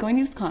 I like going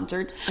to these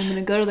concerts. I'm going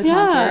to go to the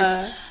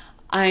concerts.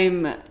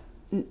 I'm,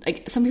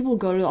 like, some people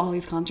go to all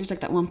these concerts. Like,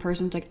 that one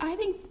person's like, I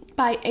didn't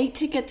buy 8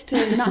 tickets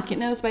to not get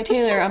noticed by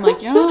Taylor. I'm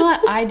like, you know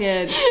what? I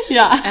did.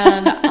 Yeah.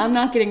 And I'm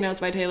not getting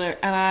noticed by Taylor.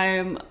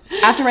 And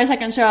after my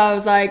second show, I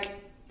was like,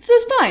 this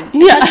is fine.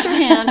 I touched her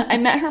hand. I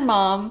met her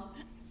mom.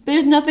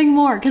 There's nothing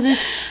more. Because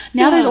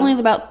there's only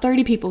about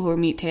 30 people who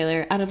meet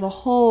Taylor out of the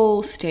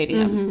whole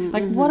stadium.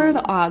 What are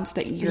the odds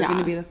that you're going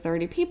to be the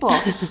 30 people?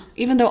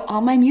 Even though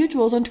all my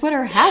mutuals on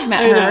Twitter have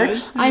met her,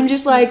 I'm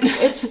just like,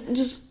 it's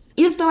just,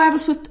 even though I have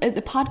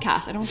the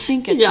podcast, I don't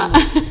think it's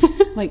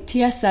like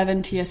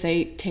TS7,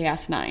 TS8,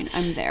 TS9.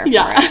 I'm there for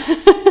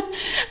it.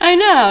 I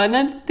know. And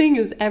that's the thing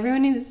is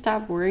everyone needs to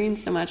stop worrying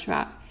so much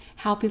about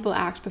how people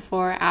act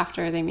before or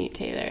after they meet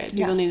Taylor.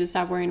 People need to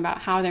stop worrying about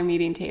how they're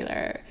meeting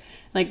Taylor.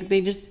 Like,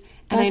 they just...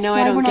 And That's I know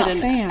why I don't we're get not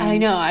fans. I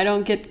know I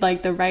don't get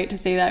like the right to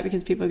say that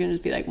because people can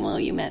just be like, well,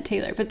 you met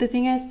Taylor. But the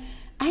thing is,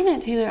 I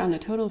met Taylor on a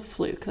total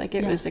fluke. Like,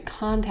 it was a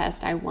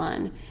contest I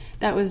won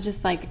that was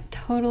just like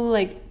total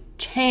like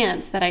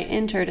chance that I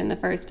entered in the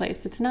first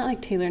place. It's not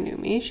like Taylor knew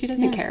me. She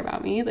doesn't care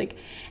about me. Like,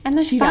 and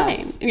that's fine.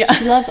 Does. Yeah,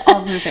 she loves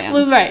all of her fans.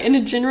 Well, right. In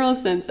a general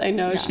sense, I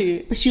know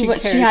she. But she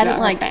hadn't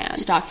like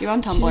stalked you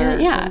on Tumblr.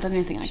 Or done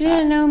anything like that. She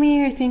didn't know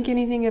me or think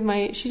anything of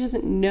my. She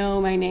doesn't know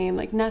my name.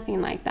 Like,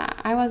 nothing like that.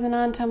 I wasn't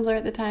on Tumblr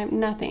at the time.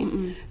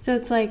 Nothing. So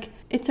it's like,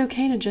 it's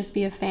okay to just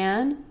be a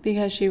fan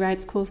because she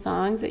writes cool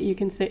songs that you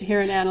can sit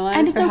here and analyze.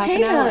 And it's for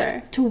okay half an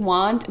hour. To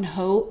want and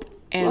hope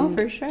and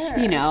for sure.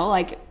 You know,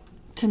 like,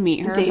 to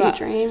meet her.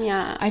 Daydream,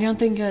 I don't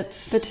think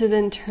it's... But to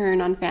then turn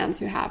on fans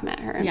who have met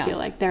her and feel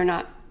like they're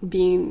not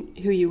being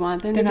who you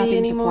want them to be anymore. They're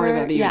not being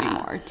supportive of you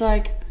anymore. It's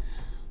like...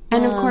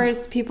 And of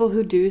course, people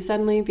who do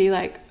suddenly be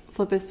like,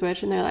 flip a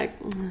switch and they're like,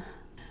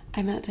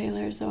 I met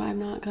Taylor, so I'm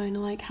not going to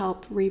like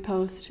help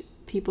repost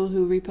people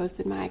who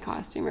reposted my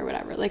costume or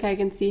whatever. Like, I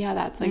can see how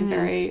that's like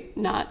very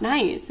not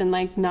nice and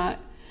like not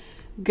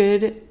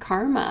good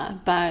karma,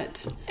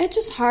 but it's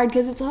just hard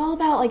because it's all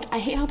about like, I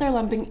hate how they're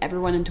lumping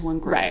everyone into one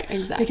group. Right,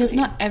 exactly. Because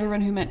not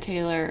everyone who met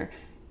Taylor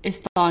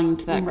is falling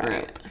into that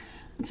group.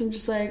 So I'm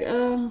just like,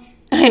 oh.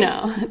 I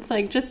know. It's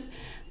like, just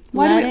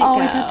why do we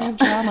always have to have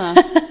drama?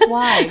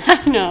 Why?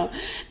 I know.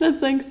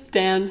 That's like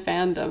Stan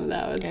fandom,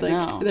 though. It's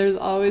like, there's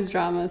always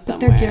drama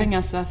somewhere. But they're giving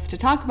us stuff to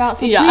talk about,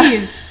 so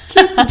please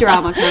keep the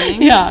drama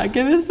coming. Yeah,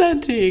 give us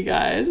that tea,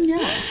 guys.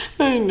 Yes.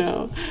 I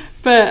know.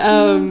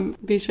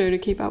 But be sure to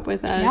keep up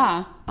with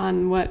us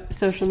on what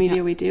social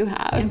media we do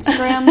have.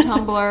 Instagram,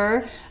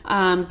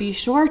 Tumblr. Be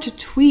sure to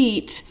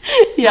tweet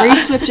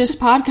Free Switches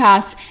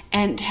Podcast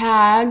and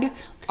tag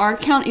our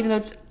account, even though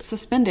it's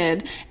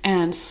suspended,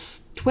 and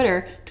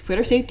Twitter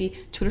safety,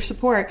 Twitter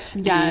support.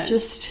 Yeah,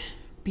 just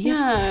be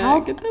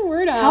get the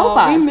word out. Help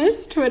us. We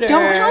miss Twitter.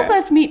 Don't help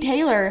us meet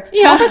Taylor.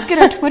 Help us get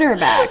our Twitter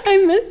back. I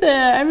miss it.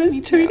 I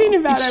miss tweeting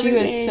about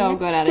everything. She was so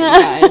good at it,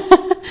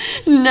 you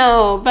guys.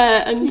 No,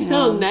 but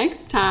until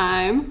next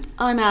time,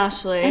 I'm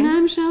Ashley. And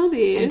I'm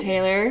Shelby. And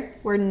Taylor,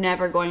 we're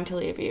never going to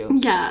leave you.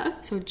 Yeah.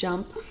 So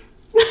jump,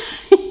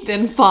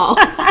 then fall.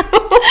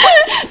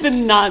 But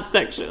not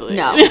sexually.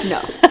 No.